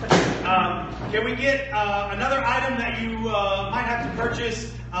 Can we get another item that you might have to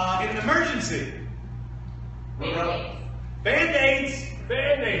purchase in an emergency? Band-Aids.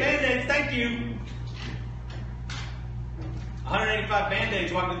 Band-Aids, thank you. 185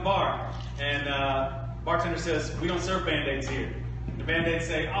 Band-Aids walking to the bar. And bartender says, we don't serve Band-Aids here. The Band-Aids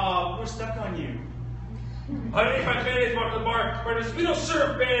say, oh, we're stuck on you. 185 Band-Aids walk to the bar. Bartender says, we don't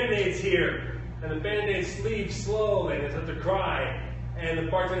serve Band-Aids here. And the Band-Aids leave slowly and they start to cry. And the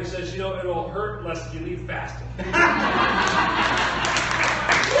bartender says, you know, it'll hurt less if you leave faster.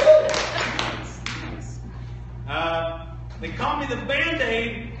 They call me the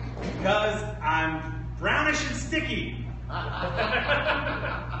Band-Aid because I'm brownish and sticky. I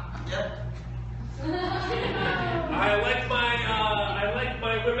like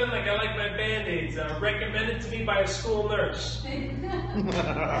my women like I like my Band-Aids. Recommended to me by a school nurse. I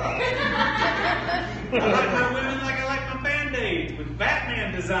like my women like I like my Band-Aids with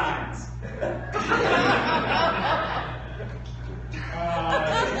Batman designs.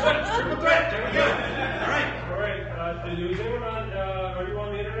 Triple threat. There we go. All right. Is anyone on? Are you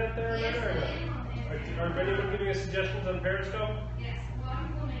on the internet there? Yes, Or, I am on the internet. are anyone giving us suggestions on Periscope? Yes,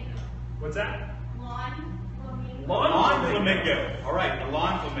 lawn flamingo. What's that? Lawn flamingo. Lawn flamingo. All right, a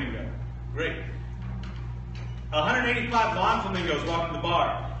lawn flamingo. Great. 185 lawn flamingos walk to the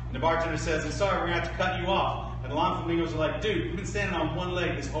bar. And the bartender says, I'm sorry, we're going to have to cut you off. And the lawn flamingos are like, dude, you've been standing on one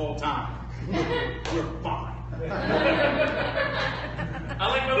leg this whole time. We're fine. I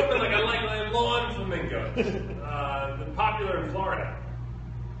like my women like I like my lawn flamingos. They're popular in Florida.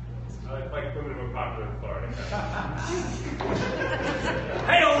 I like women who are popular in Florida.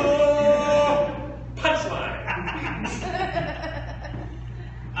 Hey-oh! Punchline!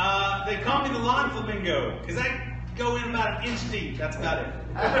 They call me the lawn flamingo because I go in about an inch deep. That's about it.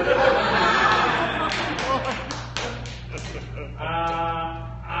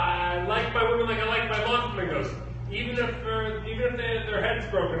 I like my women like I like my lawn flamingos. Even if their head's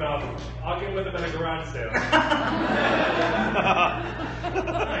broken off, I'll get with them at a garage sale.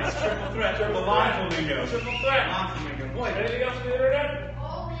 Nice. Triple threat. Triple lawn flamingo. Triple threat. Lawn flamingo. Boy. Anything else on the internet?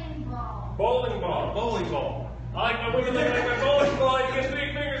 Bowling ball. Bowling ball. Bowling ball. I like my women like I like my bowling ball. You get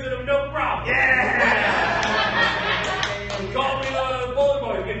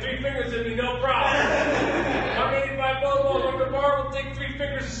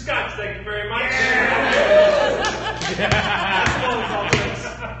fingers of scotch, thank you very much. That's always all this.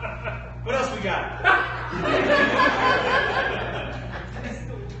 What else we got?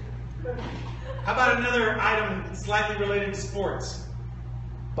 How about another item slightly related to sports?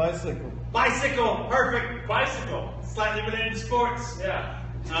 Bicycle. Bicycle, perfect. Bicycle. Slightly related to sports. Yeah.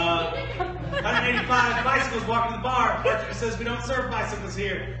 185 bicycles walking to the bar. Bartender says we don't serve bicycles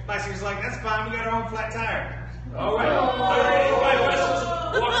here. Bicycle's like, that's fine, we got our own flat tire. All right. 185 bicycles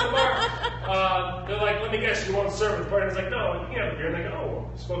walk to the bar. They're like, let me guess, you won't serve. The bartender's like, no, you can have a beer. And they go, oh,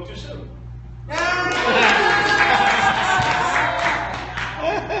 spoke too soon. I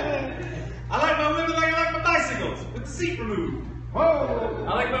like my women like I like my bicycles, with the seat removed. I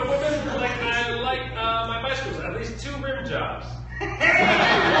like my women like I like my bicycles. At least 2 rim jobs.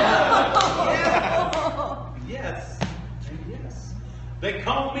 Yes. Yes. They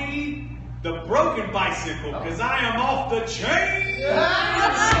call me the broken bicycle because I am off the chain.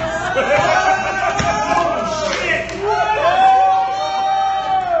 Oh, shit.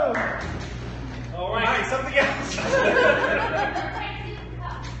 All right, something else.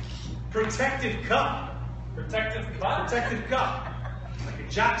 Protective cup. Protective cup? Protective cup. Like a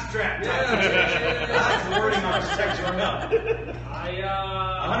jock strap type situation. That's the wording on protective cup.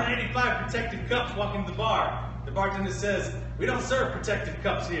 185 protective cups walking to the bar. The bartender says, we don't serve protective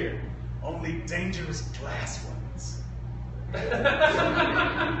cups here. Only dangerous glass ones.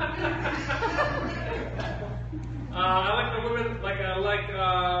 I like the women like I like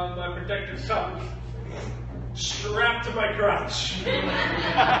my protective cup. Strapped to my crotch.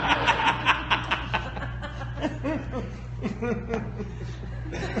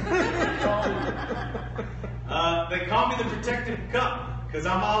 They call me the protective cup because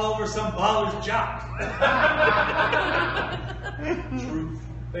I'm all over some baller's jock. Truth.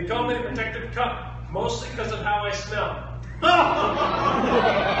 They call me the protective cup, mostly because of how I smell.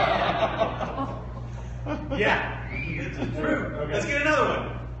 Yeah, it's true. Okay. Let's get another one.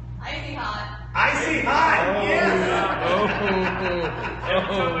 Icy hot. Icy hot, yes.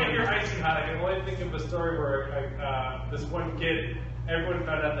 Every time I hear icy hot, I can only think of a story where this one kid, everyone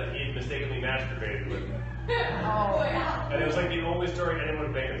found out that he had mistakenly masturbated with him. And it was like the only story anyone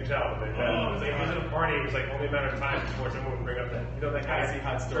would make him tell. It was like he was at a party, it was like only a matter of time before someone would bring up that, you know, that guy Icy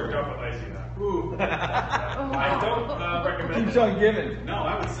hot story. jerked off with icy hot. Ooh. I don't recommend Keeps it. on giving. No,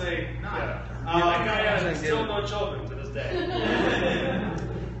 I would say not. Yeah. That guy has still no children to this day.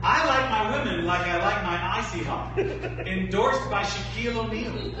 I like my women like I like my icy hot. Endorsed by Shaquille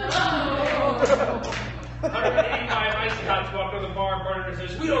O'Neal. 185 icy hots walk to the bar and bartender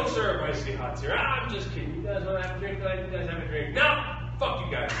says, we don't serve icy hots here. I'm just kidding. You guys want to have a drink tonight? You guys have a drink? No! Fuck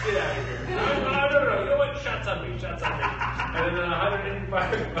you guys. Get out of here. No. You know what? Shots on me. Shots on me. And then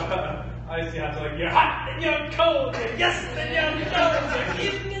 185 icy hots are like, you're hot and you're cold. And yes, and you're cold.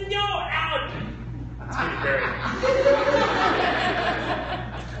 You're in and you're out. That's pretty great.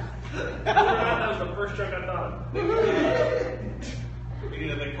 That was the first joke I thought of.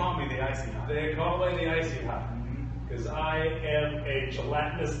 They call me the icy hot. They call me the icy hot. Because I am a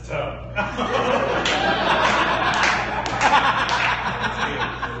gelatinous tub.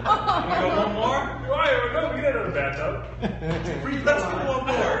 Want to go one more? Why? No, we get out of the bathtub. Let's do one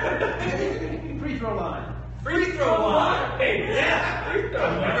more. Free throw line. Free throw line. Hey, Yeah. free throw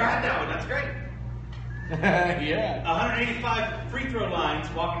I've never line. had that one. That's great. Yeah. 185 free throw lines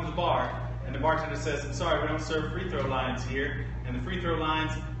walking to the bar, and the bartender says, I'm sorry, we don't serve free throw lines here. And the free throw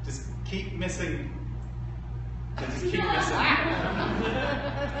lines just keep missing. They just keep missing.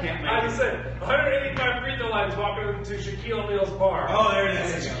 Can't I make just it. said 185 free throw lines walking into Shaquille O'Neal's bar. Oh, there it And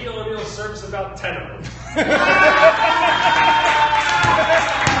is. Shaquille O'Neal serves about 10 of them.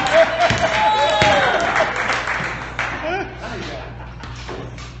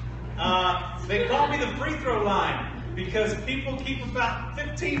 They call me the free throw line because people keep about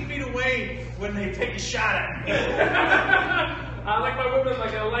 15 feet away when they take a shot at me. I like my women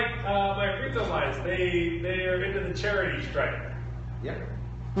like I like my free throw lines. They are into the charity stripe. Yep.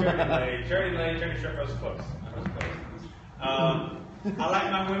 Charity stripe. I was close. I like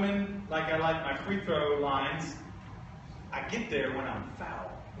my women like I like my free throw lines. I get there when I'm foul.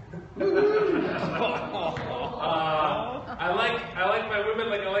 I like my women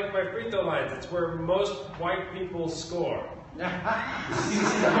like I like my free throw lines. It's where most white people score. Is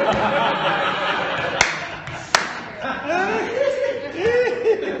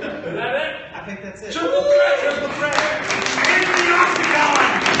that it? I think that's it. Triple threat! Triple threat! In the octagon!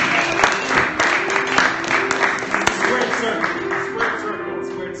 Squared circle. Squared circle.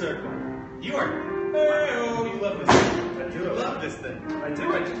 Squared circle. You are. Oh, you love this. I do love love this thing. I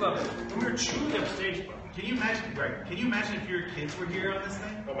do love it. When we were truly upstage. Can you imagine? Right? Can you imagine if your kids were here on this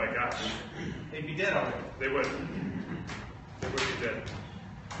thing? Oh my gosh. They'd be dead already. They would. They would be dead.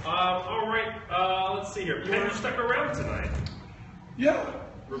 All right. Let's see here. Penn, you stuck around tonight. Yeah.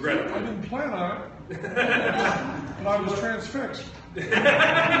 Regrettably. I didn't plan on it. But I was transfixed.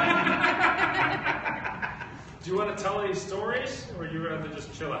 Do you want to tell any stories, or you rather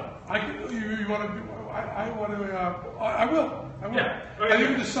just chill out? I can. You want to? I want to. I will. I will. Yeah. Okay, I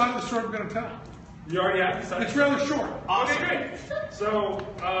didn't decide the story I'm going to tell. You already have decided? It's rather short. Okay, great. So,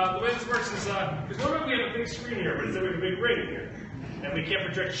 the way this works is, because normally we have a big screen here, but instead we have a big ring here. And we can't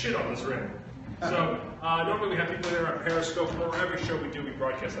project shit on this ring. So, normally we have people there on Periscope, or every show we do, we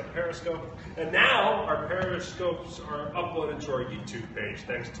broadcast on Periscope. And now, our Periscopes are uploaded to our YouTube page,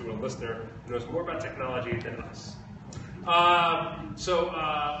 thanks to a listener who knows more about technology than us. All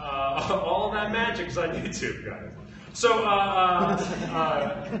of that magic's on YouTube, guys. So,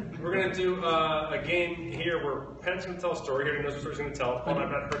 we're going to do a game here where Penn's going to tell a story. He knows what story he's going to tell. Paul and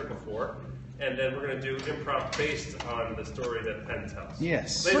I've not heard it before. And then we're going to do improv based on the story that Penn tells.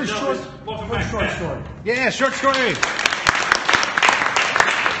 Yes. Ladies and gentlemen, welcome back, short Penn. story. Yeah, short story.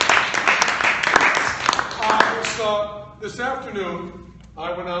 This afternoon,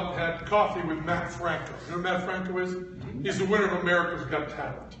 I went out and had coffee with Matt Franco. You know who Matt Franco is? He's the winner of America's Got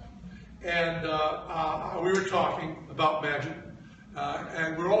Talent. And we were talking about magic.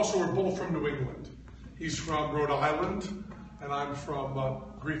 And we're both from New England. He's from Rhode Island, and I'm from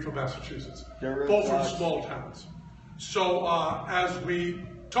Greenfield, Massachusetts. Both from small towns. So as we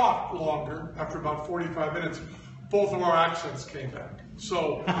talked longer, after about 45 minutes, both of our accents came back.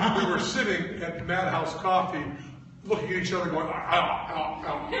 So we were sitting at Madhouse Coffee, looking at each other going,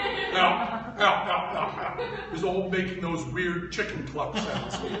 It was all making those weird chicken cluck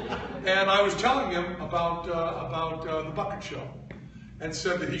sounds. And I was telling him about the Bucket Show, and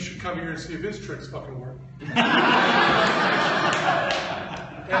said that he should come here and see if his tricks fucking work.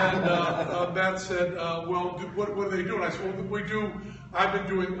 And Matt said, well, what do they do? And I said, well, I've been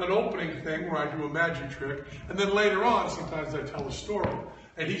doing an opening thing where I do a magic trick, and then later on, sometimes I tell a story.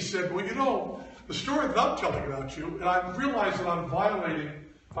 And he said, well, you know, the story that I'm telling about you, and I realize that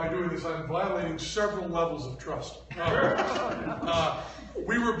by doing this, I'm violating several levels of trust.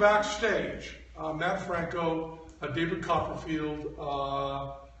 We were backstage, Matt Franco, David Copperfield,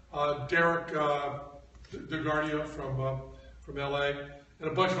 Derek DeGardia from LA, and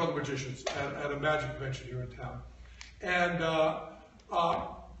a bunch of other magicians at a magic convention here in town. And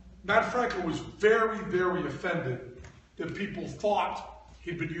Matt Franco was very, very offended that people thought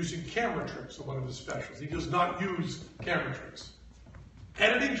he'd been using camera tricks on one of his specials. He does not use camera tricks.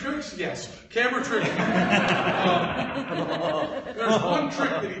 Editing tricks? Yes. Camera tricks. There's one trick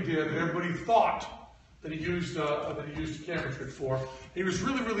that he did that everybody thought that he used a camera trick for. He was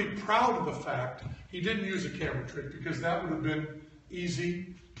really, really proud of the fact he didn't use a camera trick because that would have been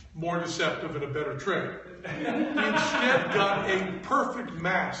easy, more deceptive, and a better trick. He instead got a perfect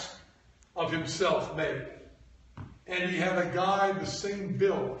mask of himself made. And he had a guy the same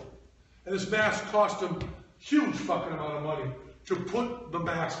build. And this mask cost him huge fucking amount of money to put the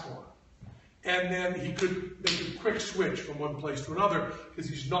mask on. And then he could make a quick switch from one place to another because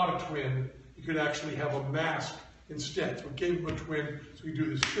he's not a twin. He could actually have a mask instead. So it gave him a twin so he could do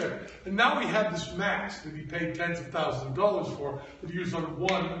this trick. And now he had this mask that he paid tens of thousands of dollars for that he used on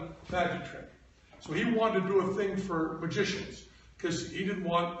one magic trick. So he wanted to do a thing for magicians because he didn't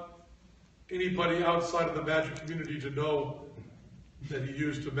want anybody outside of the magic community to know that he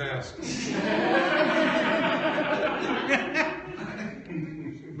used a mask.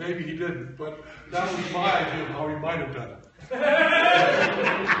 Maybe he didn't, but that was my idea of how he might have done it.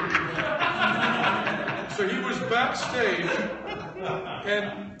 So he was backstage,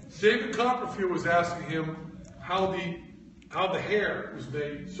 and David Copperfield was asking him how the hair was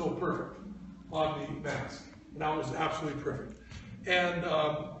made so perfect on the mask. And that was absolutely perfect. And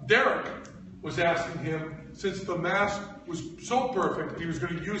Derek was asking him, since the mask was so perfect and he was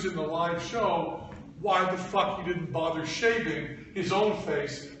going to use it in the live show, why the fuck he didn't bother shaving his own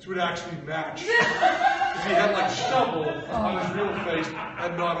face so it would actually match. Because he had like stubble on his real face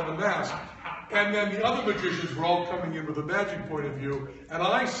and not on the mask. And then the other magicians were all coming in with a magic point of view, and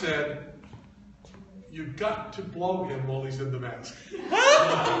I said, you've got to blow him while he's in the mask.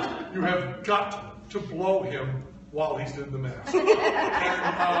 You have got to blow him while he's in the mask.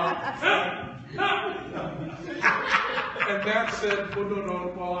 And Matt said, well,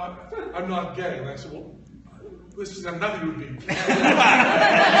 no, well, I'm not gay. And I said, well, this has nothing to do with being gay.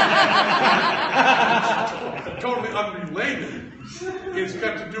 Totally unrelated. It's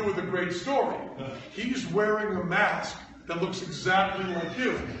got to do with a great story. He's wearing a mask that looks exactly like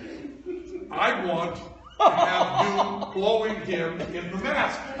you. I want to have you blowing him in the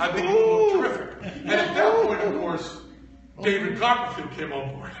mask. I think it will look terrific. And at that point, of course, David Copperfield came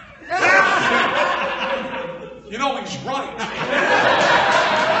on board. You know, he's right.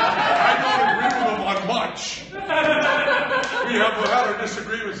 I don't agree with him on much. We have had our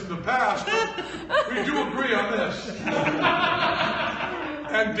disagreements in the past, but we do agree on this.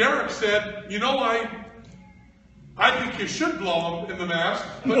 And Derek said, you know, I think you should blow him in the mask,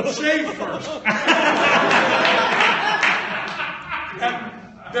 but shave first. And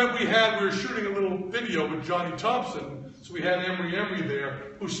then we were shooting a little video with Johnny Thompson, so we had Emery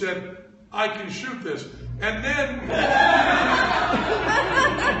there, who said, I can shoot this. And then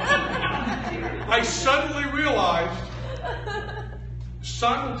I suddenly realized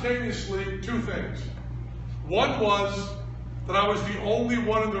simultaneously two things. One was that I was the only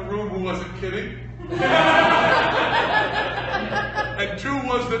one in the room who wasn't kidding. And two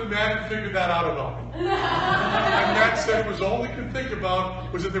was that Matt had figured that out at all. And Matt said it was all he could think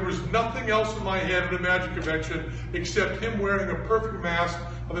about was that there was nothing else in my head at a magic convention except him wearing a perfect mask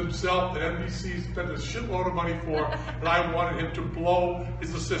of himself that NBC spent a shitload of money for, and I wanted him to blow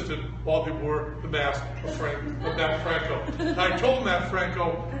his assistant while they wore the mask of Matt Franco. And I told Matt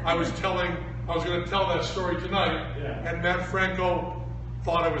Franco I was going to tell that story tonight, and Matt Franco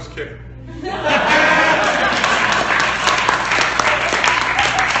thought I was kidding.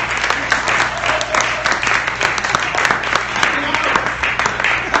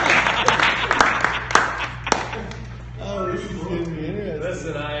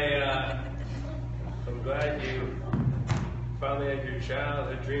 Listen, I'm glad you finally had your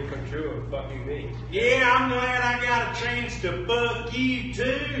childhood dream come true of fucking me. Yeah, I'm glad I got a chance to fuck you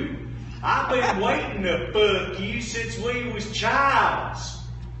too. I've been waiting to fuck you since we was childs.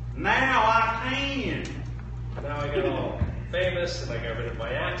 Now I can. Now I got all famous and I got rid of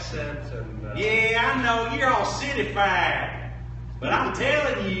my accent and... Yeah, I know, you're all cityfied. But I'm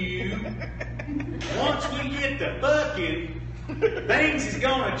telling you, once we get to fucking, things is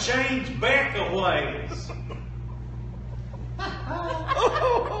gonna change back a ways.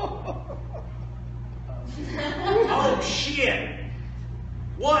 Oh shit!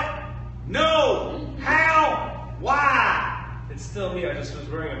 What? No! How? Why? It's still me, I just was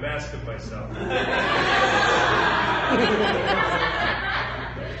wearing a mask of myself.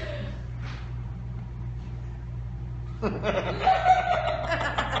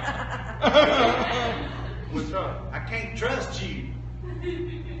 What's wrong? I can't trust you.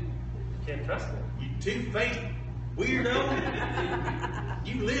 You can't trust me. You two-faced weirdo.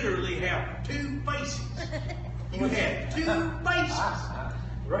 You literally have two faces. You have two faces.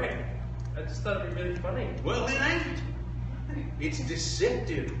 Right. I just thought it'd be really funny. Well, it ain't. It's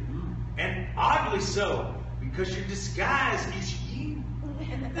deceptive. And oddly so, because your disguise is you.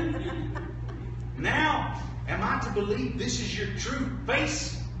 Now, am I to believe this is your true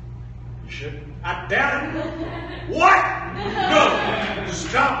face? You should. I doubt it. What? No,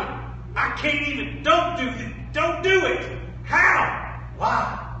 stop it. I can't even, don't do it. How?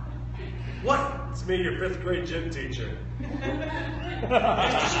 Why? What? It's me, your 5th grade gym teacher.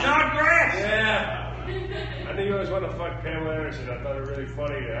 Mr. Snodgrass? Yeah. I knew you always wanted to fuck Pamela Anderson. I thought it really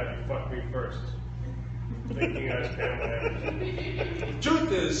funny to have you fuck me first. Thinking I was Pamela Anderson. The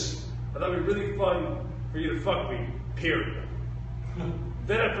truth is, I thought it'd be really fun for you to fuck me, period.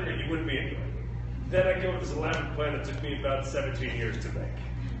 Then I figured you wouldn't be into it. Then I came up with this elaborate plan that took me about 17 years to make.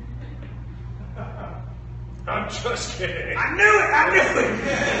 I'm just kidding. I knew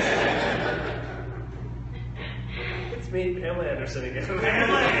it! It's me, Pamela Anderson again.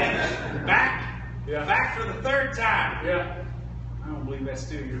 Pamela Anderson. Back? Yeah. Back for the 3rd time. Yeah. I don't believe that's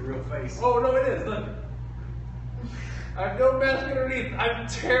still your real face. Oh, no, it is. Look. I have no mask underneath. I'm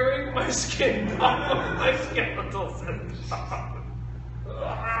tearing my skin off of my skeletal center.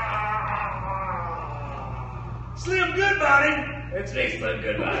 Slim Goodbody! It's me, Slim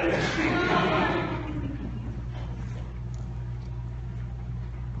Goodbody.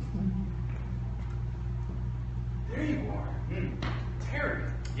 There you are. Terry.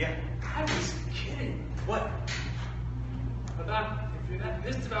 Yeah. I was kidding. What? I thought if you're that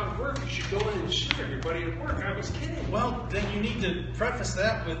pissed about work, you should go in and shoot everybody at work. I was kidding. Well, then you need to preface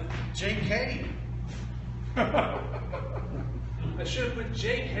that with JK. I should have put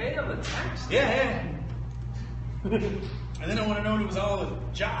JK on the text. Yeah. And then I want to know it was all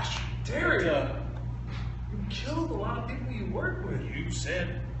with Josh. Terry, you killed a lot of people you work with. You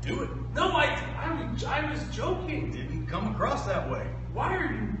said do it. No, I was joking. Didn't come across that way. Why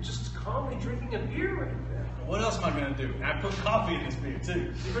are you just calmly drinking a beer right now? What else am I gonna do? I put coffee in this beer too.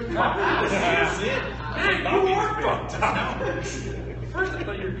 You put coffee in this That's beer? it. Man, Coffee you in are this beer. fucked up. First I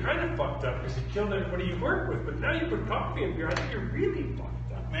thought you were kind of fucked up because you killed everybody you work with, but now you put coffee in beer. I think you're really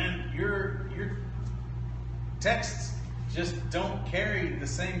fucked up. Man, your texts just don't carry the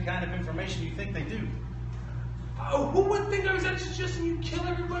same kind of information you think they do. Oh, who would think I was actually suggesting you kill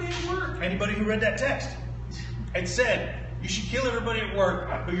everybody at work? Anybody who read that text, it said you should kill everybody at work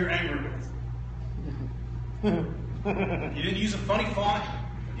who you're angry with. You didn't use a funny font.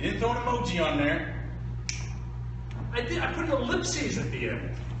 You didn't throw an emoji on there. I did. I put an ellipses at the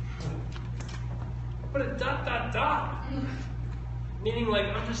end. I put a ... Meaning like,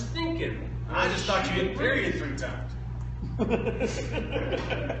 I'm just thinking. I just thought you hit period 3 times.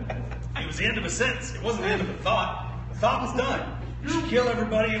 It was the end of a sentence. It wasn't the end of a thought. The thought was done. You should kill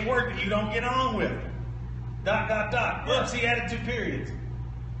everybody at work that you don't get on with. ... Whoops, he added 2 periods.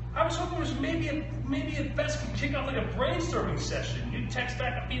 I was hoping there was maybe at best we kick off like a brainstorming session. You text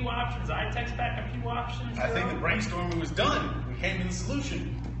back a few options, I text back a few options. I think the brainstorming was done. We came to the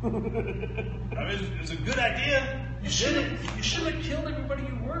solution. I mean, it was a good idea. You shouldn't have killed everybody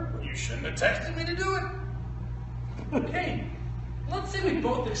you work with. You shouldn't have texted me to do it. Okay, let's say we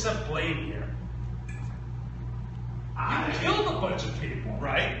both accept blame here. You killed a bunch of people.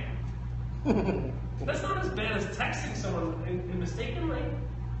 Right? That's not as bad as texting someone mistakenly.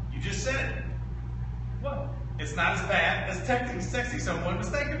 You just said it. What? It's not as bad as texting someone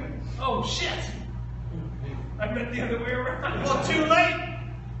mistakenly. Oh shit! I meant the other way around. Well, too late.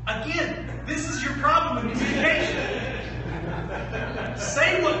 Again, this is your problem in communication.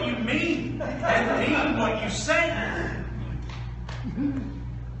 Say what you mean and mean what you say.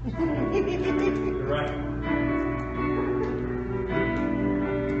 You're right.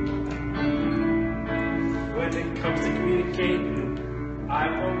 When it comes to communicating,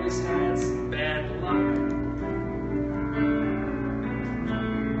 I've always had some bad luck.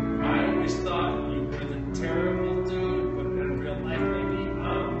 I always thought you were the terrible dude, but in real life maybe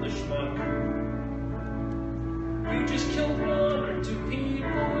I'm the schmuck. You just killed 1 or 2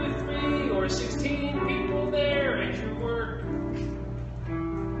 people with 3 or 16 people there at your work.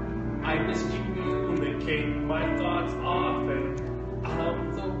 I miscommunicate my thoughts often.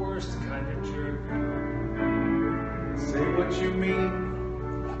 I'm the worst kind of jerk. Say what you mean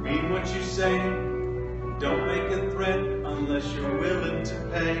what you say. Don't make a threat unless you're willing to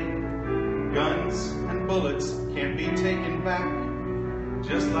pay. Guns and bullets can't be taken back,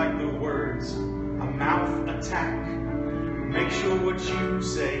 just like the words, a mouth attack. Make sure what you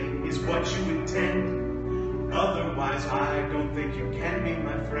say is what you intend. Otherwise, I don't think you can be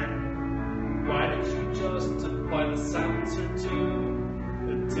my friend. Why don't you just apply the silencer to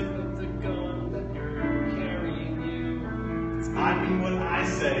the tip of the gun that you're carrying you? I mean what I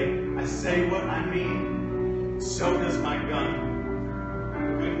say what I mean. So does my gun.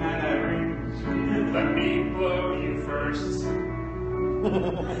 Good night, Irene. Let me blow you first.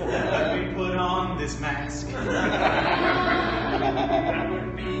 Let me put on this mask. That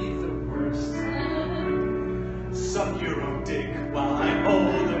would be the worst. Suck your own dick while I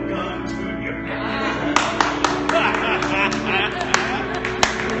hold a gun to your head.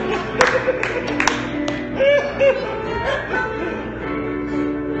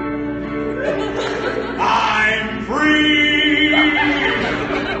 I'm free!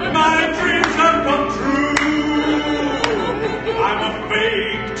 My dreams have come true! I'm a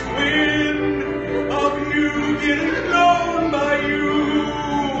fake twin of you getting known by you!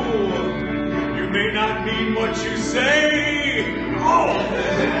 You may not mean what you say,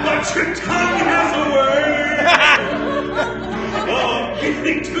 but your tongue has a way of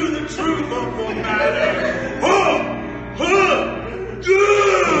getting to the truth of the matter.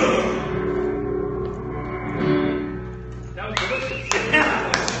 That was delicious.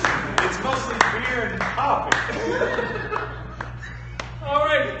 Yeah, it's mostly beer and coffee. All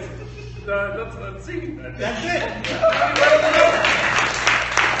right. Let's see. That's it. We're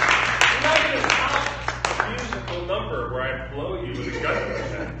not going to top a musical number where I blow you with a gun to the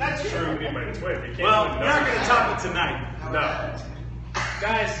head. That's true. You be my twin. You can't Well, do we're not going to top it tonight. No.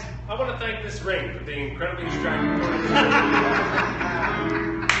 Guys, I want to thank this ring for being incredibly distracting. I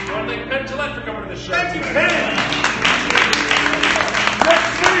want to thank Penn for coming to the show. Thank you, Penn.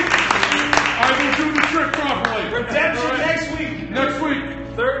 Next week, I will do the trick properly. Redemption All right. next week. Next week.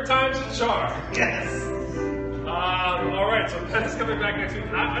 Third time's a charm. Yes. All right, so Penn's coming back next week.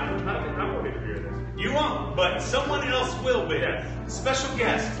 I won't even hear this. You won't, but someone else will be. Yeah. Special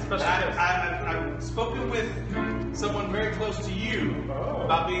guest. Special guest. I've spoken with someone very close to you Oh.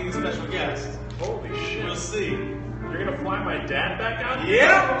 about being the special guest. Holy shit. We'll see. You're gonna fly my dad back out?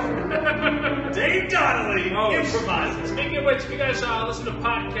 Yep! Dave Donnelly, improvises. Speaking of which, if you guys listen to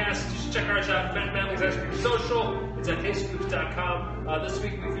podcasts, you should check ours out. Mattingly's Ice Cream Social. It's at HasteScoops.com. This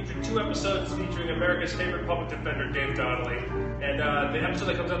week we featured 2 episodes featuring America's favorite public defender, Dave Donnelly. And the episode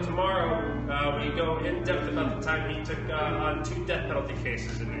that comes out tomorrow, we go in depth about the time he took on 2 death penalty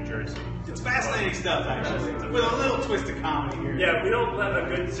cases in New Jersey. It's fascinating stuff, actually, with a little twist of comedy here. Yeah, we don't let a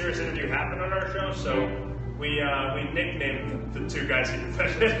good, serious interview happen on our show, so we nicknamed the 2 guys he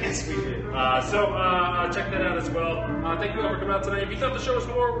defended. Yes, we did. So check that out as well. Thank you all for coming out tonight. If you thought the show was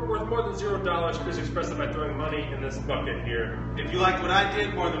worth more than $0, please express it by throwing money in this bucket here. If you liked what I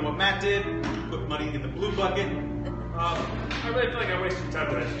did more than what Matt did, put money in the blue bucket. I really feel like I wasted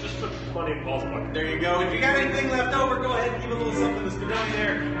time today. Just put money in Paul's bucket. There you go. If you got anything left over, go ahead and give a little something to Donnelly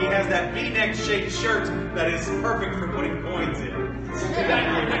there. He has that V-neck shaped shirt that is perfect for putting coins in. Is the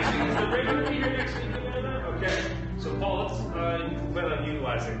ring going to be here next week? Okay. So Paul, let's plan on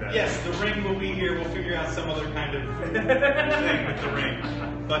utilizing that. Yes, the ring will be here. We'll figure out some other kind of thing with the ring.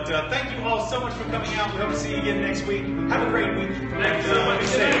 But thank you all so much for coming out. We hope to see you again next week. Have a great week. Thank you so much.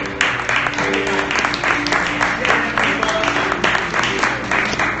 Thank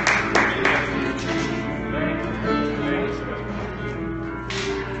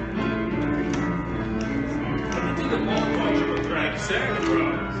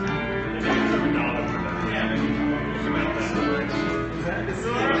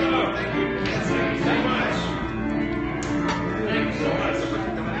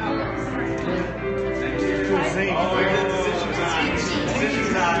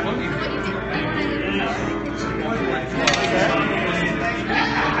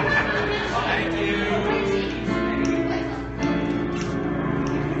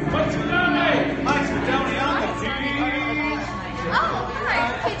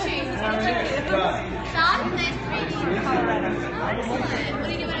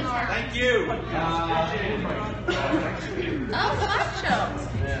you. Oh, live show.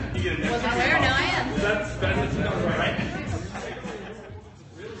 Wasn't aware, now I am. That's right.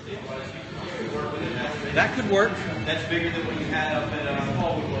 That could work. That's bigger than what you had up at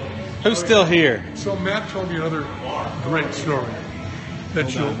Hallwood. Who's still here? So Matt told me another great story.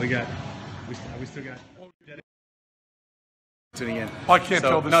 That Hold on, we still got. Tuning in. I can't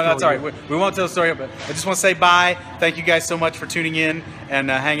tell this story. No, that's all right. We won't tell the story, but I just want to say bye. Thank you guys so much for tuning in and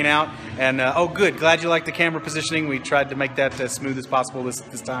hanging out. And oh, good. Glad you liked the camera positioning. We tried to make that as smooth as possible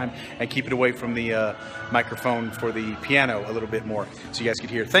this time and keep it away from the microphone for the piano a little bit more so you guys could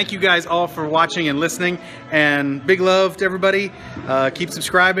hear. Thank you guys all for watching and listening. And big love to everybody. Keep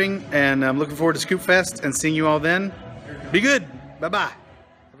subscribing. And I'm looking forward to Scoop Fest and seeing you all then. Be good. Bye-bye.